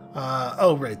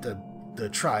 Oh, right, the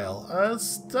trial.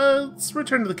 Let's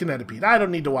return to the Kinetipede. I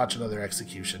don't need to watch another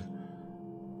execution.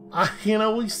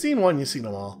 We've seen one, you've seen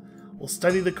them all. We'll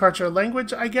study the Karcher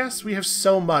language, I guess. We have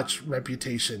so much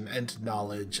reputation and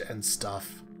knowledge and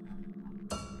stuff.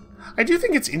 I do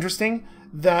think it's interesting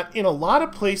that in a lot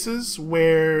of places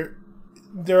where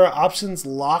there are options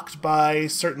locked by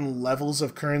certain levels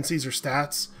of currencies or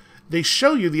stats, they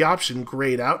show you the option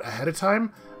grayed out ahead of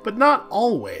time, but not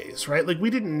always, right? Like, we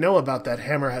didn't know about that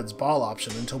Hammerhead's Ball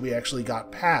option until we actually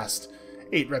got past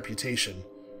 8 reputation.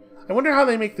 I wonder how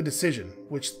they make the decision,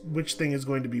 which thing is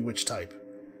going to be which type.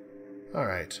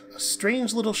 Alright, a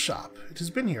strange little shop. It has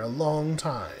been here a long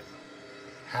time.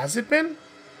 Has it been?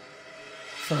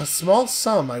 For a small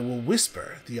sum I will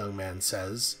whisper, the young man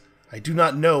says. I do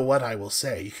not know what I will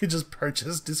say. You could just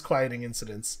purchase disquieting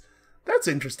incidents. That's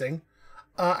interesting.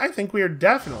 I think we are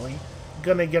definitely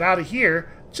gonna get out of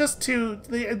here just to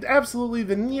absolutely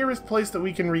the nearest place that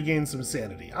we can regain some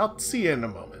sanity. I'll see you in a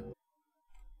moment.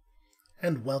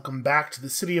 And welcome back to the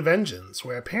City of Engines,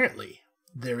 where apparently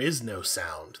there is no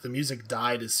sound. The music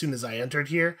died as soon as I entered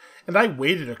here, and I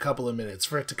waited a couple of minutes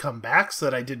for it to come back so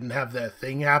that I didn't have that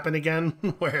thing happen again,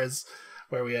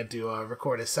 where we had to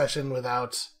record a session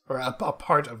without, or a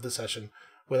part of the session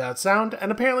without sound,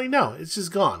 and apparently no, it's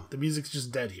just gone. The music's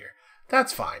just dead here.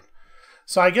 That's fine.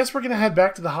 So I guess we're gonna head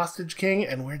back to the Hostage King,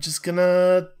 and we're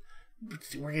gonna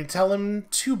tell him,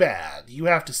 too bad, you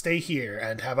have to stay here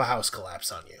and have a house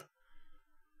collapse on you.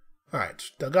 Alright,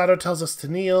 Delgado tells us to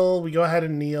kneel. We go ahead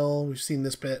and kneel. We've seen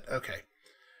this bit. Okay.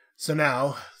 So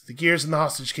now, the gears in the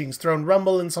Hostage King's throne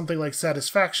rumble in something like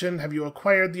satisfaction. Have you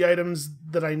acquired the items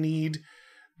that I need?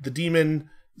 The demon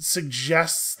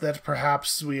suggests that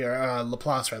perhaps we are,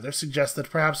 Laplace rather, suggests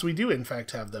that perhaps we do in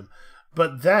fact have them.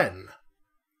 But then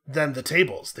the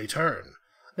tables, they turn.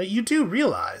 Now you do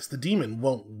realize the demon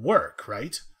won't work,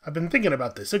 right? I've been thinking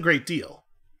about this a great deal.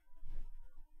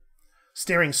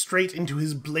 Staring straight into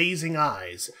his blazing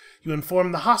eyes, you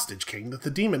inform the Hostage King that the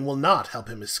demon will not help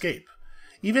him escape.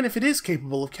 Even if it is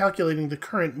capable of calculating the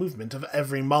current movement of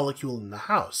every molecule in the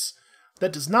house,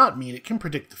 that does not mean it can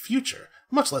predict the future,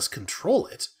 much less control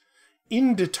it.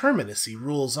 Indeterminacy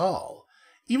rules all.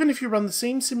 Even if you run the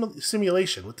same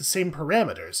simulation with the same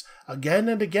parameters, again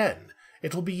and again,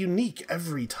 it will be unique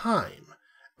every time.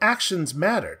 Actions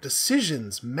matter,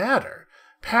 decisions matter,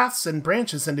 paths and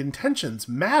branches and intentions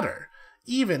matter,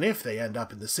 even if they end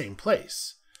up in the same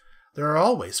place. There are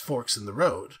always forks in the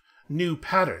road, new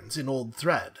patterns in old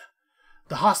thread.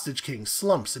 The Hostage King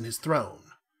slumps in his throne.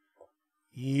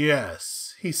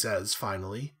 Yes, he says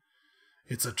finally.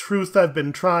 It's a truth I've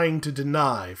been trying to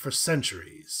deny for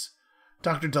centuries.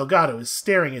 Dr. Delgado is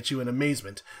staring at you in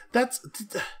amazement.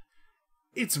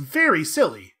 It's very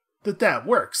silly that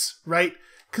works, right?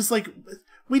 Because,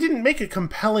 we didn't make a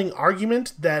compelling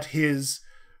argument that his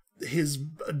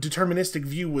deterministic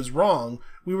view was wrong.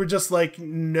 We were just like,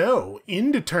 no,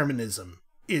 indeterminism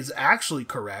is actually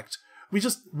correct. We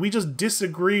just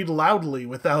disagreed loudly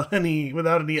without any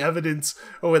evidence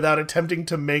or without attempting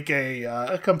to make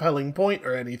a compelling point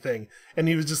or anything. And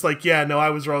he was just like, yeah, no, I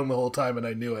was wrong the whole time and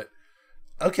I knew it.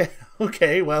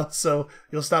 Okay, well, so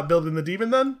you'll stop building the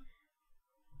demon then?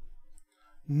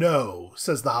 No,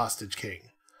 says the Hostage King.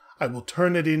 I will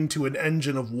turn it into an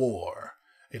engine of war.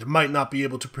 It might not be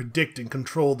able to predict and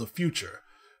control the future,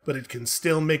 but it can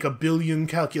still make 1 billion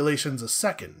calculations a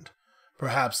second.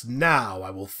 Perhaps now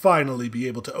I will finally be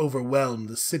able to overwhelm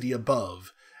the city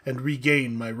above and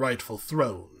regain my rightful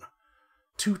throne.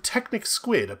 2 Technic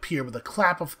squid appear with a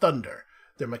clap of thunder,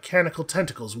 their mechanical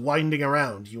tentacles winding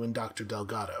around you and Dr.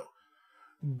 Delgado.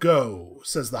 Go,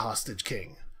 says the Hostage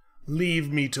King.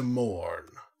 Leave me to mourn.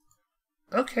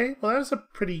 Okay, well that was a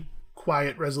pretty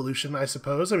quiet resolution, I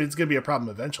suppose. I mean, it's going to be a problem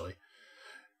eventually.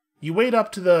 You wade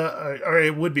up to or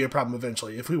it would be a problem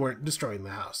eventually if we weren't destroying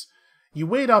the house. You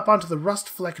wade up onto the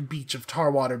rust-flecked beach of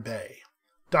Tarwater Bay.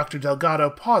 Dr. Delgado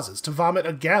pauses to vomit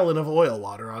a gallon of oil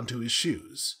water onto his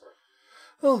shoes.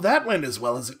 Well, that went as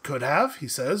well as it could have, he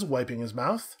says, wiping his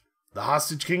mouth. The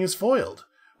Hostage King is foiled.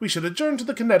 We should adjourn to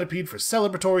the Kinetipede for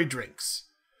celebratory drinks.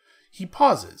 He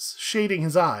pauses, shading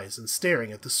his eyes and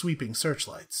staring at the sweeping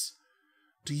searchlights.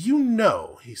 Do you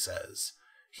know, he says,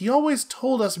 he always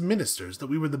told us ministers that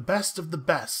we were the best of the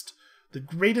best, the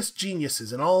greatest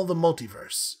geniuses in all the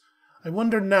multiverse. I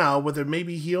wonder now whether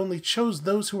maybe he only chose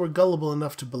those who were gullible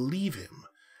enough to believe him,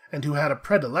 and who had a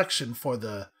predilection for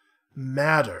the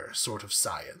madder sort of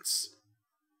science.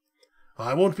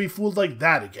 I won't be fooled like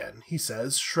that again, he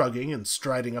says, shrugging and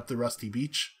striding up the rusty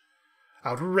beach.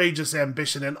 Outrageous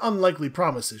ambition and unlikely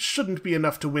promises shouldn't be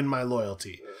enough to win my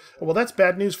loyalty. Well, that's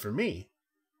bad news for me.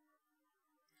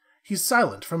 He's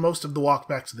silent for most of the walk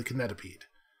back to the Kinetipede.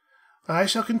 I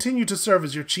shall continue to serve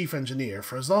as your chief engineer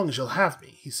for as long as you'll have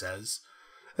me, he says,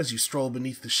 as you stroll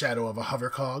beneath the shadow of a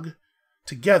hovercog.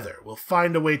 Together we'll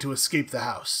find a way to escape the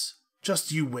house.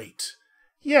 Just you wait.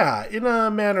 Yeah, in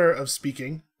a manner of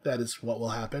speaking, that is what will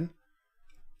happen.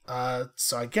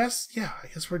 So I guess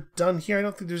we're done here. I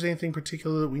don't think there's anything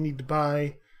particular that we need to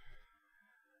buy.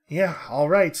 Yeah,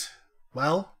 alright.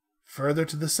 Well, further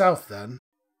to the south then.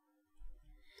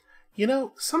 You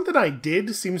know, something I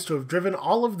did seems to have driven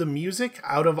all of the music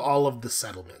out of all of the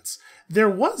settlements. There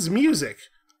was music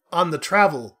on the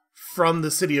travel from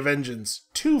the City of Engines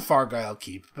to Fargyle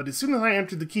Keep, but as soon as I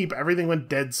entered the keep, everything went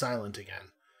dead silent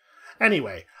again.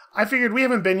 Anyway, I figured we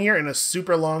haven't been here in a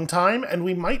super long time, and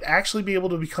we might actually be able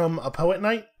to become a Poet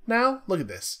Knight now. Look at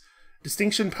this.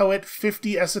 Distinction Poet,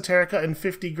 50 Esoterica, and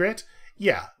 50 Grit.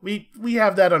 Yeah, we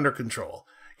have that under control.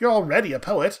 You're already a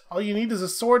poet. All you need is a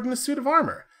sword and a suit of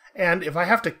armor. And if I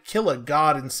have to kill a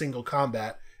god in single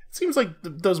combat, it seems like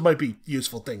those might be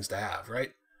useful things to have,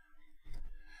 right?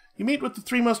 You meet with the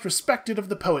three most respected of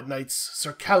the Poet Knights,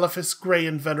 Sir Caliphus, grey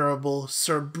and venerable,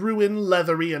 Sir Bruin,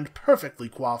 leathery and perfectly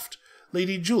coiffed,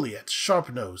 Lady Juliet,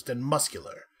 sharp-nosed and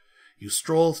muscular. You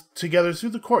stroll together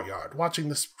through the courtyard, watching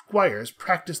the squires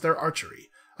practice their archery.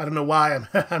 I don't know why I'm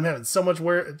having so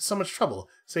much trouble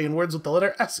saying words with the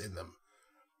letter S in them.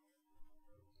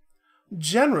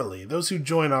 Generally, those who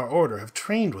join our order have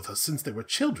trained with us since they were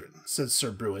children, says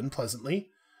Sir Bruin pleasantly.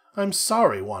 I'm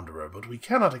sorry, Wanderer, but we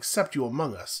cannot accept you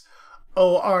among us.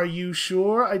 Oh, are you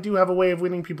sure? I do have a way of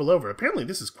winning people over. Apparently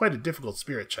this is quite a difficult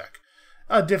spirit check.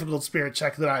 A difficult spirit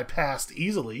check that I passed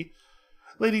easily.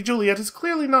 Lady Juliet is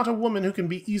clearly not a woman who can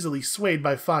be easily swayed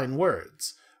by fine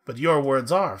words, but your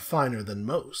words are finer than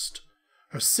most.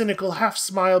 Her cynical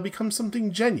half-smile becomes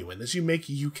something genuine as you make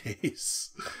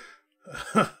UKs.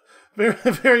 Very,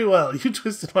 very well. You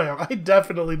twisted my arm. I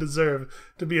definitely deserve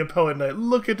to be a Poet Knight.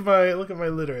 Look at my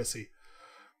literacy.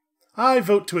 I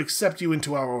vote to accept you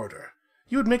into our order.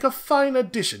 You would make a fine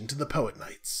addition to the Poet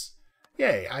Knights.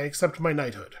 Yea, I accept my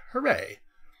knighthood. Hooray!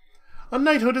 A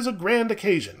knighthood is a grand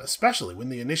occasion, especially when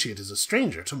the initiate is a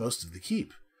stranger to most of the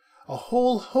keep. A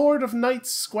whole horde of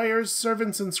knights, squires,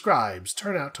 servants, and scribes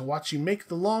turn out to watch you make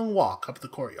the long walk up the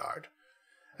courtyard.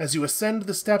 As you ascend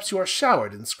the steps, you are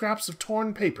showered in scraps of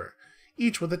torn paper,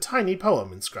 each with a tiny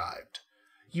poem inscribed.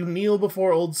 You kneel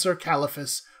before old Sir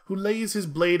Caliphus, who lays his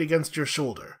blade against your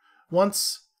shoulder,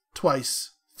 once,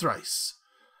 twice, thrice.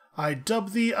 I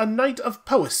dub thee a knight of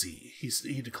poesy,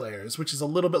 he declares, which is a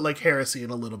little bit like heresy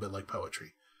and a little bit like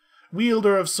poetry.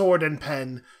 Wielder of sword and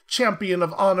pen, champion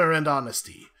of honor and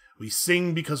honesty, we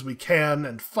sing because we can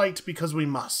and fight because we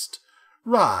must.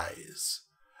 Rise.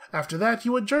 After that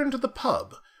you adjourn to the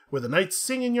pub, where the knights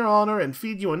sing in your honor and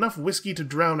feed you enough whiskey to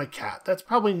drown a cat. That's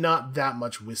probably not that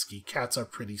much whiskey. Cats are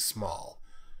pretty small.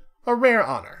 A rare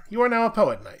honor. You are now a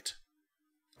Poet Knight.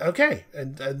 Okay,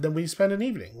 and then we spend an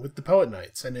evening with the Poet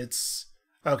Knights, and it's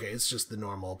just the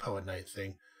normal Poet Knight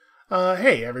thing.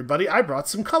 Hey, everybody, I brought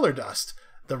some color dust.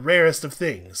 The rarest of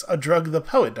things, a drug the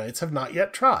Poet Knights have not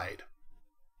yet tried.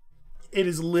 It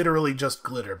is literally just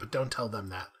glitter, but don't tell them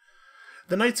that.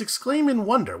 The knights exclaim in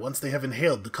wonder once they have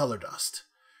inhaled the color dust.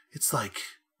 It's like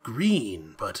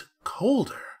green, but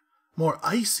colder, more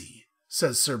icy,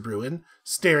 says Sir Bruin,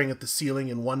 staring at the ceiling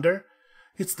in wonder.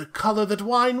 It's the color that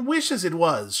wine wishes it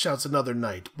was, shouts another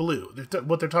knight, blue.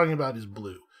 What they're talking about is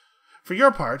blue. For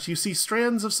your part, you see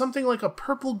strands of something like a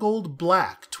purple-gold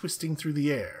black twisting through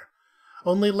the air,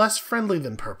 only less friendly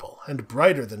than purple, and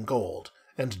brighter than gold,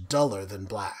 and duller than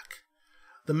black.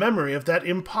 The memory of that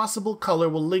impossible color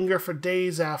will linger for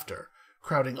days after,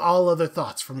 crowding all other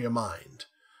thoughts from your mind.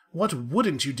 What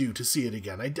wouldn't you do to see it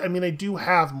again? I mean, I do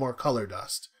have more color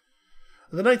dust.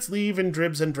 The knights leave in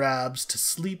dribs and drabs to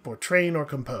sleep or train or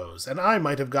compose, and I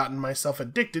might have gotten myself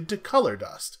addicted to color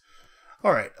dust.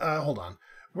 Alright, hold on.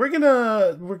 We're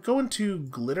going to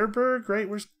Glitterberg, right?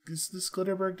 Is this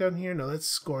Glitterberg down here? No,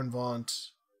 that's Scornvaunt.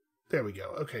 There we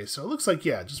go. Okay, so it looks like,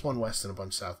 yeah, just one west and a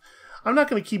bunch south. I'm not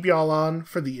going to keep y'all on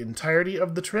for the entirety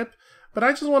of the trip, but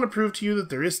I just want to prove to you that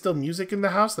there is still music in the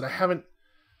house, that I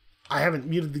haven't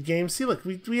muted the game. See, look,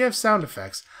 we have sound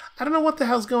effects. I don't know what the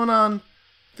hell's going on.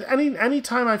 Any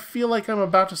time I feel like I'm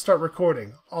about to start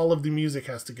recording, all of the music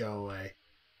has to go away.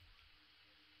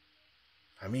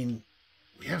 I mean,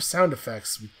 We have sound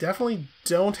effects. We definitely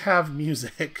don't have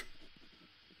music.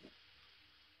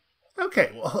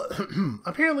 Okay, well,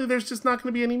 apparently there's just not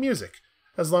going to be any music,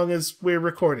 as long as we're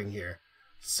recording here.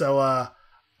 So, I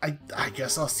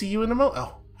guess I'll see you in a moment.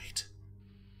 Oh, wait.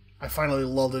 I finally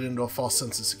lulled it into a false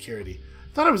sense of security.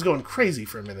 Thought I was going crazy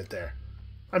for a minute there.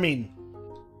 I mean,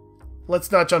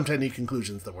 let's not jump to any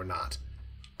conclusions that we're not.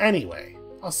 Anyway,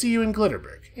 I'll see you in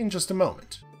Glitterberg in just a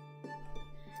moment.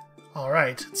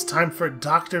 Alright, it's time for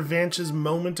Dr. Vanch's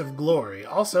moment of glory.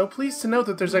 Also, pleased to note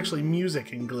that there's actually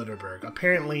music in Glitterberg.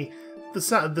 Apparently, the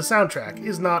soundtrack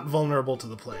is not vulnerable to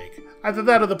the plague. Either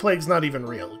that or the plague's not even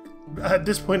real. At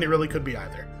this point, it really could be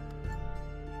either.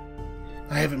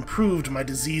 I have improved my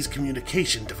disease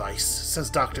communication device, says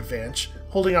Dr. Vanch,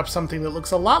 holding up something that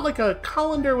looks a lot like a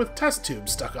colander with test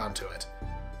tubes stuck onto it.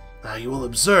 Now you will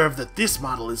observe that this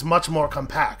model is much more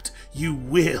compact. You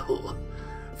will.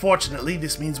 Fortunately,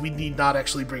 this means we need not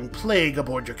actually bring plague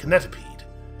aboard your kinetipede.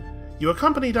 You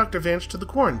accompany Dr. Vanch to the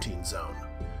quarantine zone.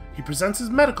 He presents his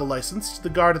medical license to the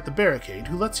guard at the barricade,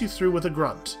 who lets you through with a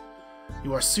grunt.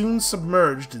 You are soon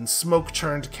submerged in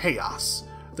smoke-churned chaos.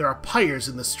 There are pyres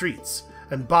in the streets,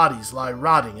 and bodies lie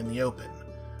rotting in the open.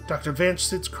 Dr. Vanch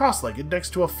sits cross-legged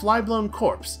next to a fly-blown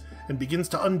corpse and begins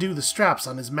to undo the straps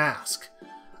on his mask.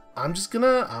 I'm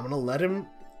gonna let him...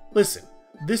 Listen,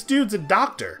 this dude's a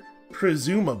doctor.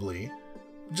 Presumably.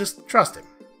 Just trust him.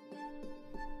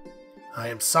 I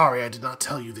am sorry I did not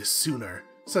tell you this sooner,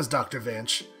 says Dr.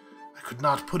 Vanch. I could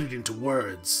not put it into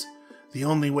words. The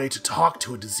only way to talk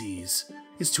to a disease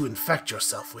is to infect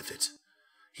yourself with it.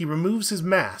 He removes his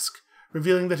mask,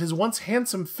 revealing that his once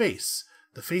handsome face,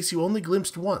 the face you only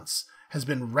glimpsed once, has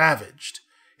been ravaged.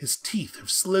 His teeth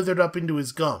have slithered up into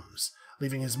his gums,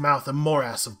 leaving his mouth a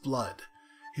morass of blood.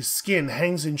 His skin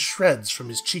hangs in shreds from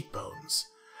his cheekbones.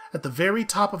 At the very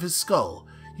top of his skull,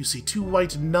 you see two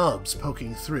white nubs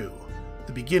poking through,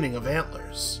 the beginning of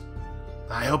antlers.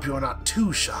 I hope you are not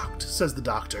too shocked, says the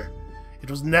doctor.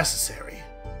 It was necessary.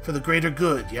 For the greater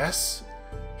good, yes?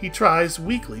 He tries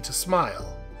weakly to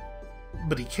smile,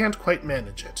 but he can't quite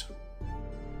manage it.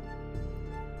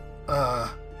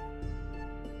 Are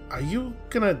you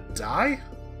gonna die?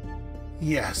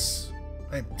 Yes.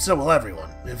 So will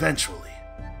everyone, eventually.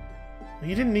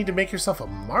 You didn't need to make yourself a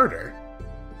martyr.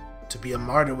 To be a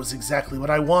martyr was exactly what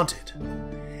I wanted.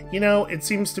 You know, it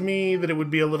seems to me that it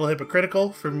would be a little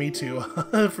hypocritical for me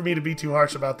to be too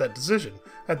harsh about that decision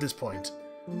at this point.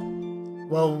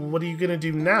 Well, what are you gonna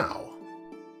do now?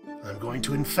 I'm going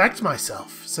to infect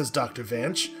myself, says Dr.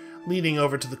 Vanch, leaning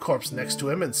over to the corpse next to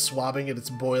him and swabbing at its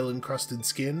boil-encrusted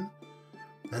skin.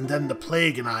 And then the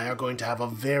plague and I are going to have a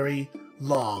very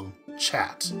long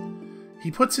chat.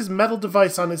 He puts his metal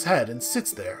device on his head and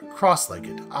sits there,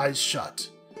 cross-legged, eyes shut.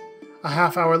 A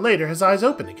half hour later, his eyes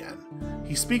open again.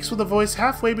 He speaks with a voice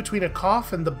halfway between a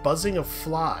cough and the buzzing of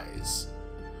flies.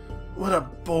 What a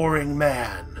boring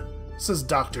man, says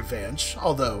Dr. Vanch,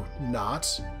 although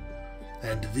not.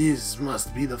 And this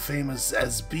must be the famous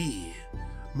SB.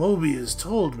 Mobius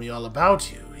told me all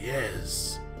about you,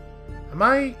 yes. Am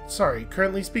I,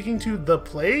 currently speaking to the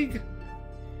plague?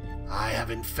 I have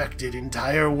infected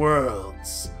entire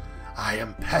worlds. I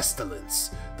am Pestilence,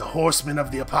 the horseman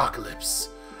of the apocalypse.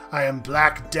 I am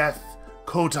Black Death,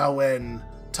 Kotawen,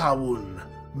 Tawun,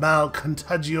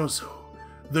 Malcontagioso,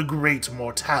 the great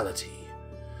mortality.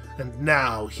 And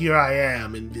now here I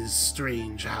am in this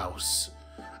strange house.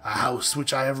 A house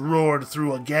which I have roared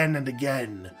through again and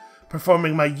again,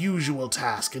 performing my usual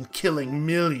task and killing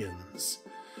millions.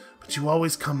 But you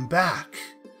always come back.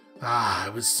 I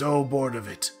was so bored of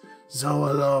it, so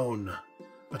alone.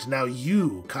 But now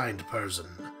you, kind person,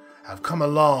 have come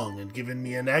along and given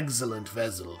me an excellent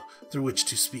vessel through which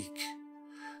to speak.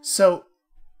 So,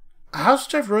 a house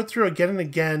which I've rode through again and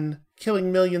again,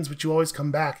 killing millions but you always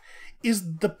come back,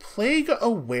 is the plague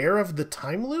aware of the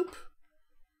time loop?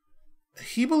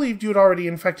 He believed you had already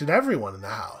infected everyone in the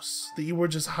house, that you were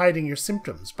just hiding your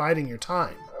symptoms, biding your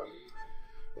time.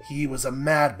 He was a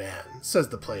madman, says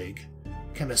the plague.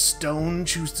 Can a stone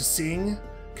choose to sing?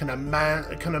 Can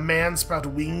a man sprout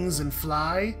wings and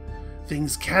fly?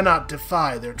 Things cannot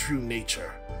defy their true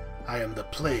nature. I am the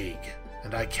plague,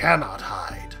 and I cannot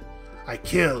hide. I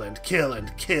kill and kill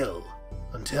and kill,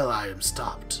 until I am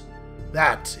stopped.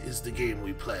 That is the game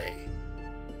we play.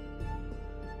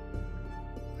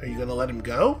 Are you gonna let him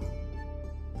go?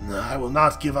 I will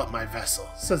not give up my vessel,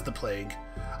 says the plague.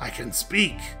 I can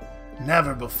speak.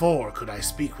 Never before could I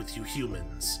speak with you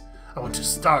humans. I want to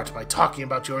start by talking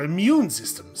about your immune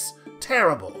systems.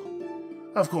 Terrible.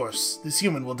 Of course, this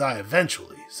human will die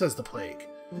eventually, says the plague.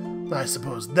 I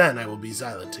suppose then I will be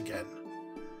silent again.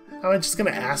 Am I just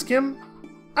gonna ask him?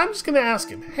 I'm just gonna ask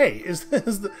him, hey,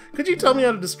 could you tell me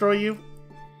how to destroy you?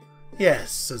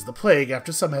 Yes, says the plague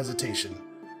after some hesitation.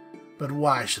 But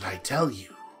why should I tell you?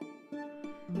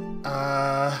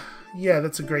 Yeah,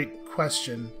 that's a great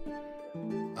question.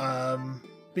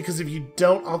 Because if you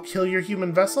don't, I'll kill your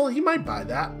human vessel? He might buy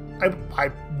that.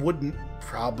 I wouldn't,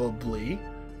 probably,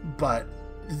 but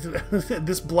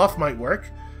this bluff might work.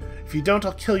 If you don't,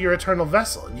 I'll kill your eternal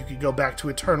vessel, and you could go back to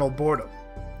eternal boredom.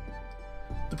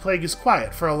 The plague is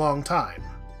quiet for a long time.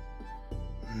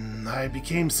 I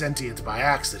became sentient by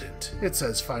accident, it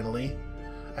says finally.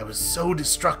 I was so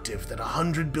destructive that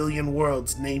 100 billion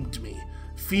worlds named me,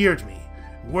 feared me,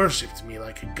 worshipped me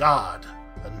like a god,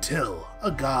 until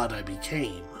a god I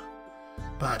became.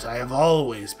 But I have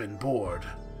always been bored,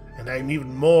 and I am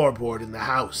even more bored in the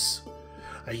house.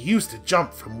 I used to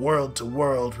jump from world to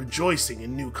world, rejoicing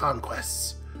in new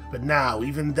conquests, but now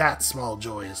even that small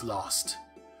joy is lost.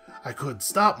 I could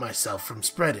stop myself from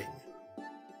spreading.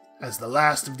 As the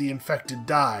last of the infected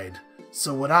died,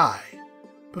 so would I.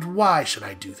 But why should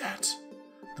I do that?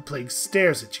 The plague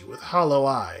stares at you with hollow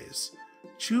eyes.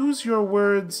 Choose your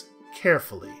words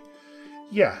carefully.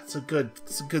 Yeah, it's a good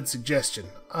suggestion.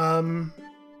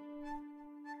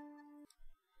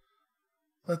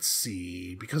 Let's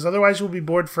see. Because otherwise you'll be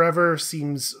bored forever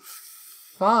seems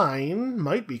fine.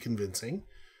 Might be convincing.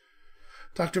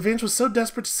 Dr. Vanch was so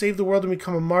desperate to save the world and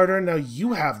become a martyr, now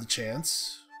you have the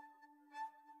chance.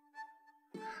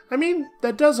 I mean,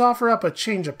 that does offer up a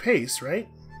change of pace, right?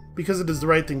 Because it is the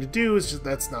right thing to do, it's just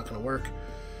that's not going to work.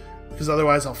 Because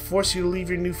otherwise I'll force you to leave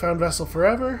your newfound vessel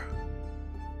forever.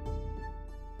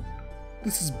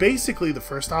 This is basically the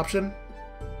first option.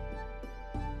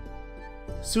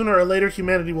 Sooner or later,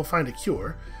 humanity will find a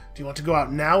cure. Do you want to go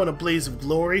out now in a blaze of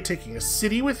glory, taking a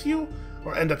city with you?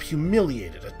 Or end up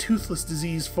humiliated, a toothless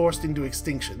disease forced into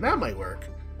extinction? That might work.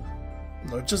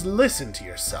 Or just listen to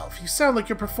yourself. You sound like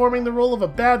you're performing the role of a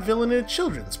bad villain in a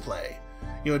children's play.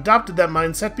 You adopted that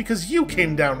mindset because you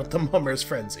came down with the Mummer's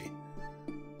Frenzy.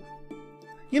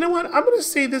 You know what? I'm going to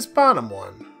say this bottom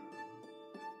one.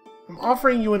 I'm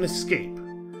offering you an escape.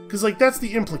 Because, like, that's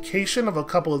the implication of a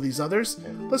couple of these others.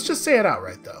 Let's just say it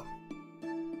outright, though.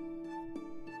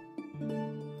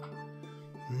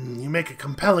 You make a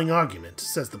compelling argument,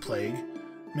 says the plague.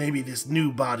 Maybe this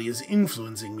new body is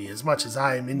influencing me as much as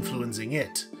I am influencing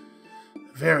it.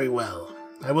 Very well.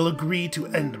 I will agree to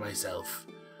end myself.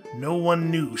 No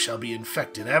one new shall be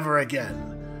infected ever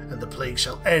again, and the plague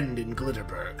shall end in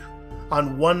Glitterberg.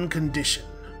 On one condition.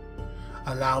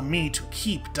 Allow me to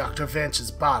keep Dr. Vanch's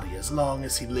body as long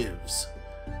as he lives.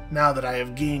 Now that I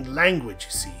have gained language,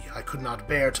 you see, I could not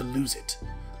bear to lose it.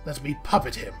 Let me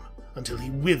puppet him until he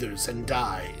withers and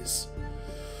dies.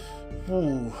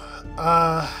 Ooh,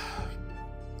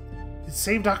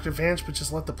 save Dr. Vanch, but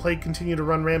just let the plague continue to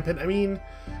run rampant. I mean,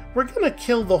 we're gonna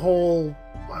kill the whole...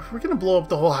 We're gonna blow up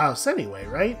the whole house anyway,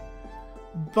 right?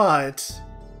 But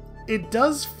it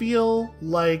does feel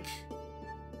like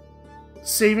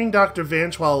saving Dr.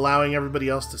 Vanch while allowing everybody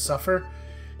else to suffer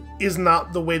is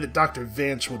not the way that Dr.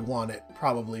 Vanch would want it,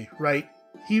 probably, right?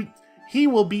 He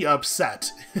will be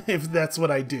upset if that's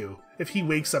what I do, if he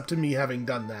wakes up to me having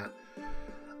done that.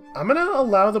 I'm gonna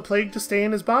allow the plague to stay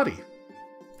in his body.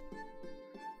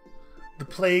 The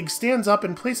plague stands up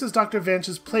and places Dr.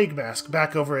 Vanch's plague mask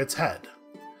back over its head.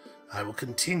 I will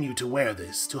continue to wear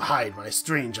this to hide my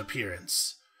strange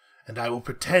appearance, and I will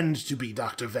pretend to be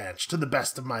Dr. Vanch to the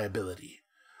best of my ability.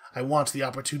 I want the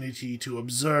opportunity to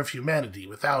observe humanity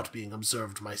without being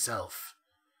observed myself.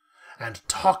 And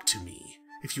talk to me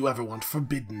if you ever want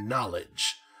forbidden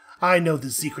knowledge. I know the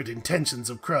secret intentions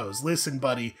of crows. Listen,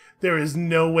 buddy, there is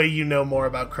no way you know more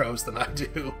about crows than I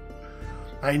do.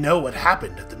 I know what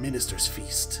happened at the minister's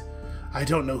feast. I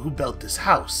don't know who built this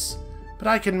house, but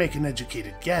I can make an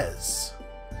educated guess.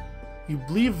 You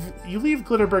leave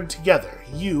Glitterberg together,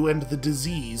 you and the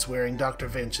disease wearing Dr.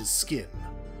 Vanch's skin.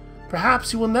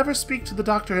 Perhaps you will never speak to the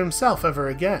doctor himself ever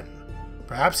again.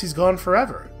 Perhaps he's gone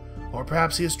forever, or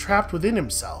perhaps he is trapped within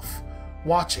himself,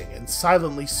 watching and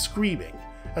silently screaming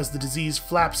as the disease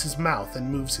flaps his mouth and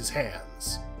moves his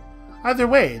hands. Either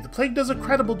way, the plague does a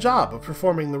credible job of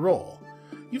performing the role.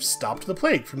 You've stopped the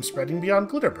plague from spreading beyond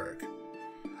Glitterberg.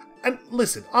 And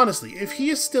listen, honestly, if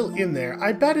he is still in there,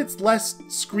 I bet it's less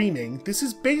screaming. This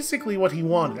is basically what he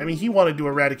wanted. I mean, he wanted to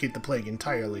eradicate the plague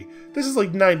entirely. This is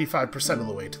like 95% of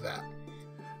the way to that.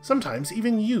 Sometimes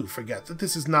even you forget that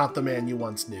this is not the man you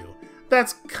once knew.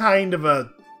 That's kind of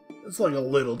a... It's like a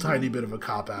little tiny bit of a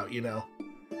cop-out, you know?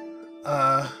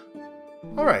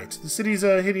 Alright, the city's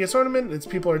a hideous ornament, its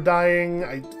people are dying,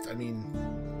 I mean...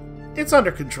 It's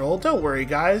under control, don't worry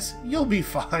guys, you'll be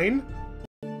fine.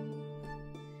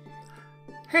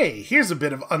 Hey, here's a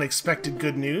bit of unexpected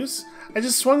good news. I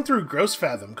just swung through Gross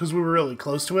Fathom because we were really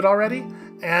close to it already,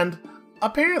 and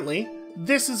apparently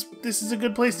this is a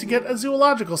good place to get a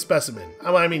zoological specimen.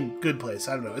 I mean, good place,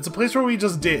 I don't know. It's a place where we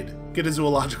just did get a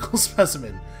zoological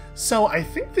specimen. So I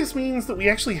think this means that we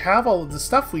actually have all of the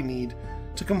stuff we need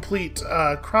to complete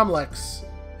Cromlech's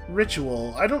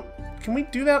ritual. Can we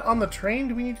do that on the train?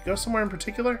 Do we need to go somewhere in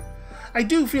particular? I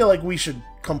do feel like we should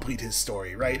complete his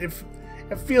story, right?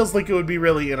 It feels like it would be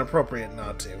really inappropriate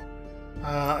not to.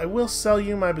 I will sell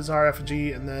you my bizarre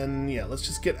effigy, and then, yeah, let's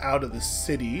just get out of the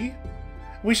city.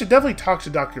 We should definitely talk to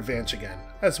Dr. Vanch again,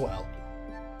 as well.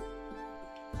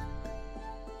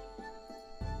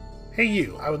 Hey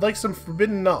you, I would like some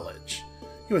forbidden knowledge.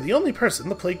 You are the only person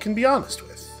the plague can be honest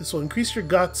with. This will increase your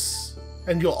guts,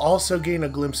 and you'll also gain a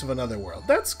glimpse of another world.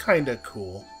 That's kinda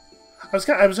cool. I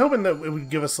was hoping that it would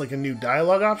give us, like, a new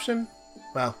dialogue option.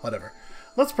 Well, whatever.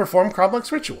 Let's perform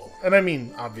Cromlech's ritual. And I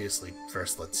mean, obviously,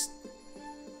 first let's...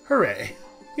 Hooray!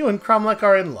 You and Cromlech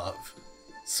are in love.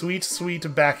 Sweet,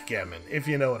 sweet backgammon, if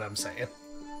you know what I'm saying.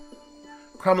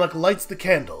 Cromlech lights the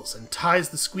candles and ties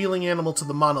the squealing animal to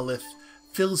the monolith,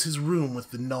 fills his room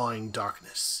with the gnawing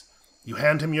darkness. You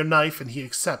hand him your knife and he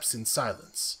accepts in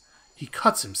silence. He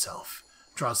cuts himself,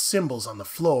 draws symbols on the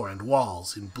floor and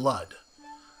walls in blood.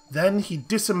 Then he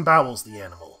disembowels the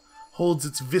animal, holds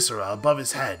its viscera above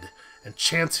his head, and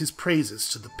chants his praises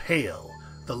to the pale,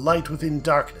 the light within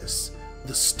darkness,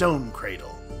 the stone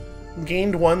cradle.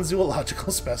 Gained one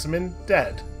zoological specimen,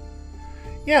 dead.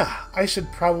 Yeah, I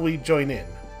should probably join in.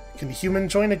 Can a human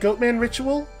join a Goatman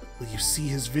ritual? Will you see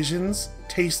his visions?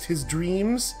 Taste his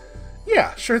dreams?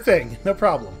 Yeah, sure thing, no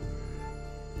problem.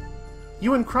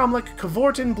 You and Cromlech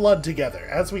cavort in blood together,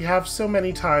 as we have so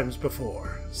many times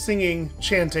before, singing,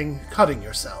 chanting, cutting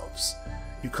yourselves.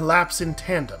 You collapse in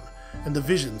tandem, and the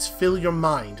visions fill your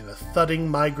mind in a thudding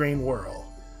migraine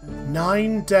whirl.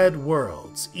 9 dead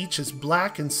worlds, each as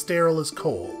black and sterile as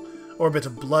coal, orbit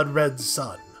a blood-red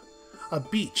sun. A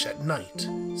beach at night,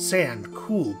 sand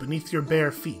cool beneath your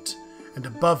bare feet, and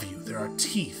above you there are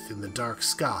teeth in the dark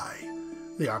sky.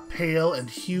 They are pale and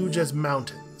huge as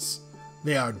mountains.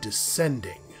 They are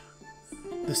descending.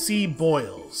 The sea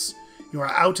boils. You are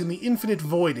out in the infinite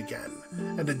void again,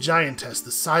 and a giantess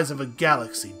the size of a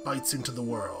galaxy bites into the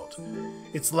world.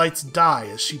 Its lights die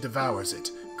as she devours it,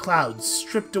 clouds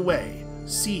stripped away,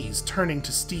 seas turning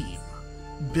to steam.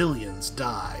 Billions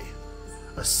die.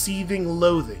 A seething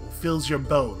loathing fills your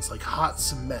bones like hot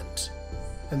cement.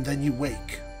 And then you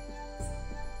wake.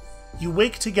 You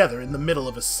wake together in the middle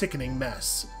of a sickening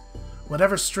mess.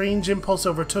 Whatever strange impulse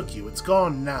overtook you, it's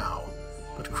gone now.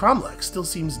 But Cromlech still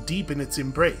seems deep in its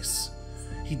embrace.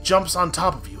 He jumps on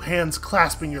top of you, hands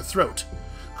clasping your throat.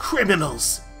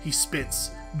 Criminals! He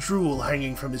spits, drool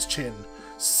hanging from his chin.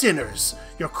 Sinners!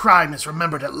 Your crime is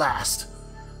remembered at last.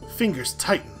 Fingers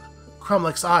tighten.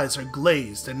 Cromlech's eyes are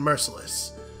glazed and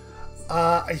merciless.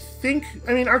 I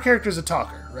mean, our character's a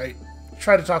talker, right?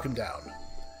 Try to talk him down.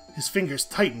 His fingers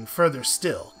tighten further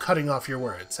still, cutting off your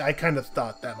words. I kind of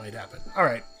thought that might happen.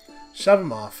 Alright, shove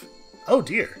him off. Oh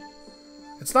dear.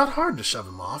 It's not hard to shove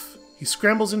him off. He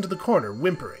scrambles into the corner,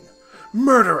 whimpering.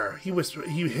 Murderer! He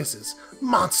hisses.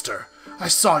 Monster! I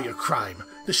saw your crime.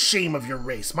 The shame of your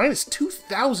race. Minus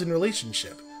 2,000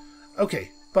 relationship.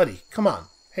 Okay, buddy, come on.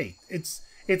 Hey,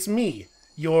 it's me,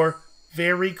 your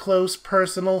very close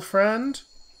personal friend.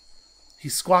 He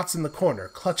squats in the corner,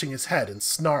 clutching his head and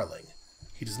snarling.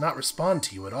 He does not respond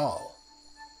to you at all.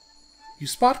 You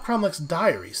spot Cromlech's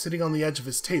diary sitting on the edge of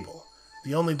his table,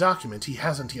 the only document he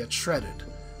hasn't yet shredded.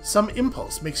 Some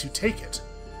impulse makes you take it.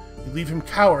 You leave him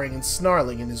cowering and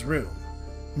snarling in his room.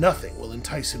 Nothing will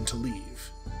entice him to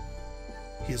leave.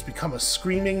 He has become a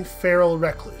screaming, feral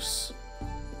recluse.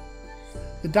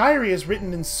 The diary is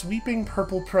written in sweeping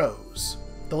purple prose.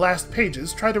 The last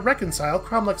pages try to reconcile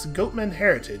Cromlech's Goatman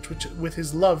heritage with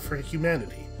his love for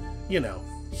humanity. You know,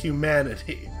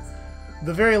 humanity.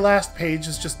 The very last page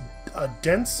is just a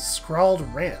dense, scrawled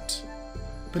rant.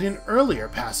 But in earlier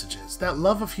passages, that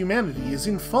love of humanity is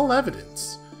in full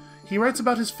evidence. He writes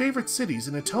about his favorite cities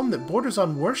in a tone that borders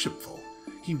on worshipful.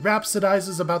 He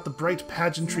rhapsodizes about the bright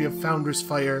pageantry of Founder's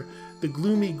Fire, the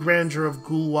gloomy grandeur of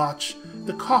Ghoulwatch,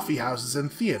 the coffee houses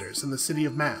and theaters in the City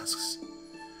of Masks.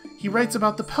 He writes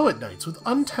about the poet knights with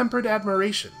untempered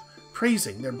admiration,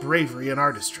 praising their bravery and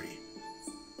artistry.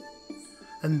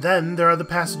 And then there are the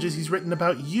passages he's written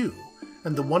about you,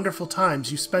 and the wonderful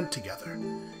times you spent together.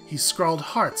 He's scrawled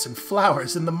hearts and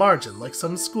flowers in the margin like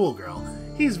some schoolgirl.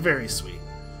 He's very sweet.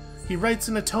 He writes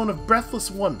in a tone of breathless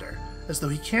wonder, as though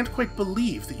he can't quite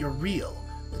believe that you're real,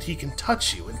 that he can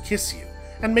touch you and kiss you,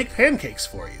 and make pancakes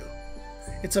for you.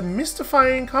 It's a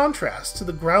mystifying contrast to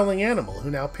the growling animal who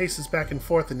now paces back and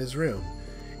forth in his room.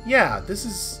 Yeah, this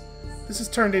is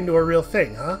turned into a real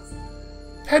thing, huh?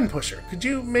 Pen Pusher, could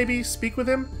you maybe speak with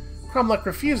him? Cromlech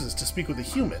refuses to speak with a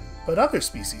human, but other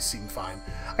species seem fine.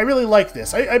 I really like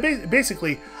this.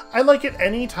 Basically, I like it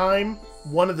any time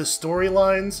one of the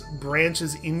storylines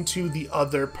branches into the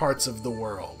other parts of the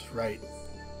world, right?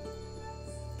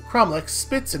 Cromlech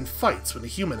spits and fights when a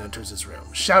human enters his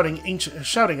room,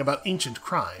 shouting about ancient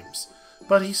crimes,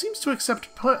 but he seems to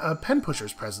accept Pen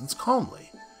Pusher's presence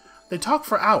calmly. They talk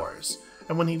for hours,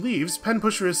 and when he leaves, Pen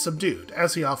Pusher is subdued,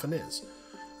 as he often is.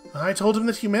 I told him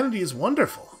that humanity is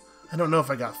wonderful. I don't know if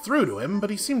I got through to him, but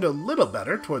he seemed a little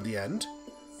better toward the end.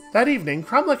 That evening,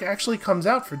 Cromlech actually comes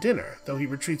out for dinner, though he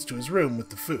retreats to his room with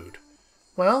the food.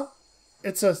 Well,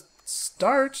 it's a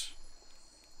start.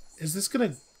 Is this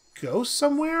gonna go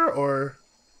somewhere, or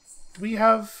do we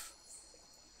have...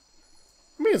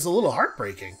 I mean, it's a little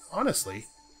heartbreaking, honestly.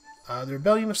 The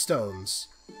Rebellion of Stones.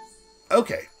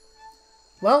 Okay.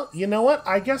 Well, you know what?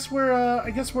 I guess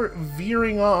we're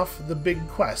veering off the big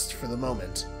quest for the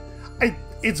moment.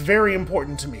 It's very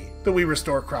important to me that we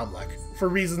restore Cromlech, for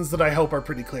reasons that I hope are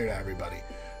pretty clear to everybody.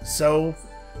 So,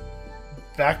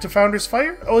 back to Founder's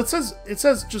Fire? Oh, it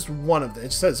says just one of them.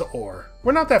 It says or.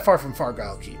 We're not that far from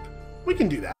Fargyle Keep. We can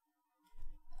do that.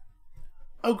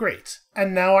 Oh great,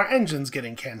 and now our engine's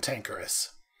getting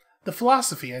cantankerous. The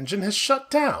philosophy engine has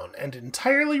shut down and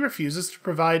entirely refuses to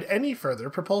provide any further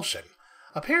propulsion.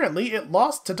 Apparently, it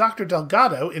lost to Dr.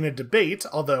 Delgado in a debate,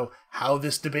 although how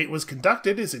this debate was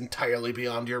conducted is entirely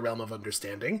beyond your realm of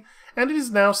understanding, and it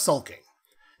is now sulking.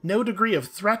 No degree of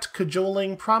threat,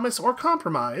 cajoling, promise, or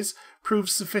compromise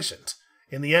proves sufficient.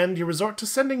 In the end, you resort to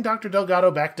sending Dr.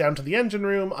 Delgado back down to the engine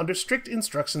room under strict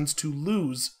instructions to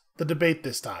lose the debate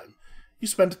this time. You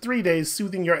spent 3 days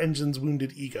soothing your engine's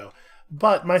wounded ego,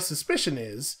 but my suspicion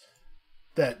is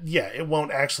that, yeah, it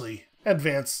won't actually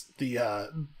advance the,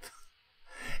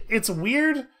 It's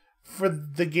weird for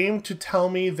the game to tell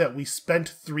me that we spent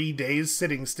 3 days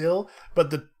sitting still,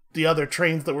 but the other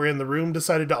trains that were in the room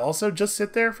decided to also just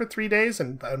sit there for 3 days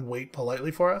and wait politely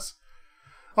for us.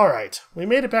 Alright, we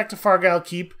made it back to Fargyle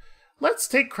Keep. Let's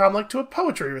take Cromlech to a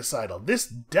poetry recital. This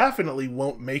definitely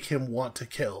won't make him want to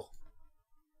kill.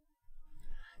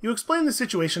 You explain the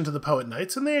situation to the Poet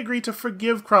Knights, and they agree to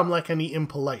forgive Cromlech any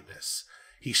impoliteness.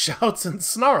 He shouts and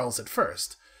snarls at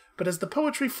first, but as the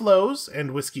poetry flows,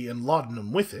 and whiskey and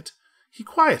laudanum with it, he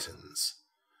quietens.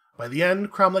 By the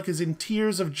end, Cromlech is in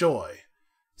tears of joy.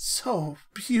 So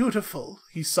beautiful,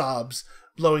 he sobs,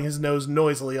 blowing his nose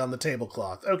noisily on the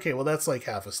tablecloth. Okay, well that's like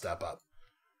half a step up.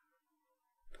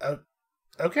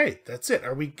 Okay, that's it.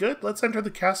 Are we good? Let's enter the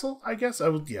castle, I guess?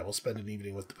 Oh, yeah, we'll spend an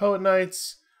evening with the Poet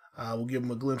Knights. We'll give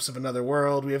them a glimpse of another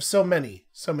world. We have so many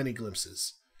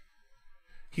glimpses.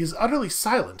 He is utterly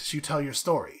silent as you tell your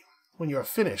story. When you are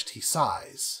finished, he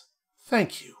sighs.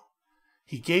 Thank you.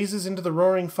 He gazes into the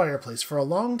roaring fireplace for a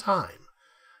long time.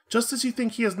 Just as you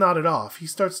think he has nodded off, he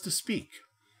starts to speak.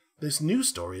 This new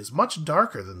story is much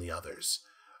darker than the others.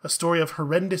 A story of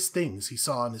horrendous things he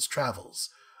saw on his travels,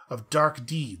 of dark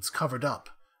deeds covered up,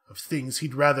 of things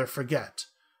he'd rather forget.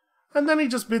 And then he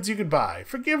just bids you goodbye.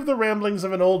 Forgive the ramblings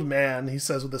of an old man, he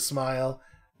says with a smile.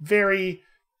 Very,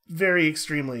 very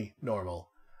extremely normal.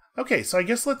 Okay, so I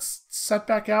guess let's set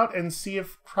back out and see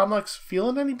if Cromlech's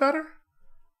feeling any better?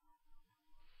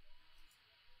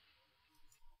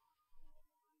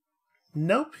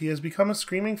 Nope, he has become a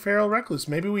screaming feral recluse.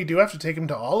 Maybe we do have to take him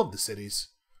to all of the cities.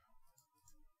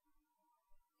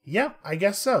 Yep, I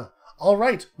guess so.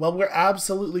 Alright, well, we're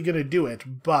absolutely going to do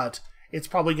it, but it's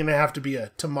probably going to have to be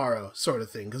a tomorrow sort of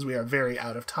thing, because we are very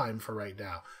out of time for right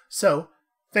now. So,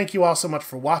 thank you all so much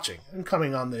for watching and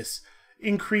coming on this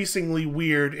increasingly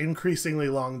weird, increasingly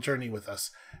long journey with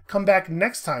us. Come back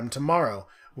next time, tomorrow.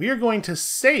 We are going to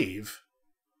save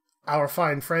our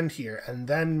fine friend here, and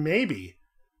then maybe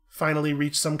finally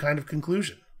reach some kind of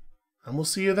conclusion. And we'll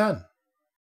see you then.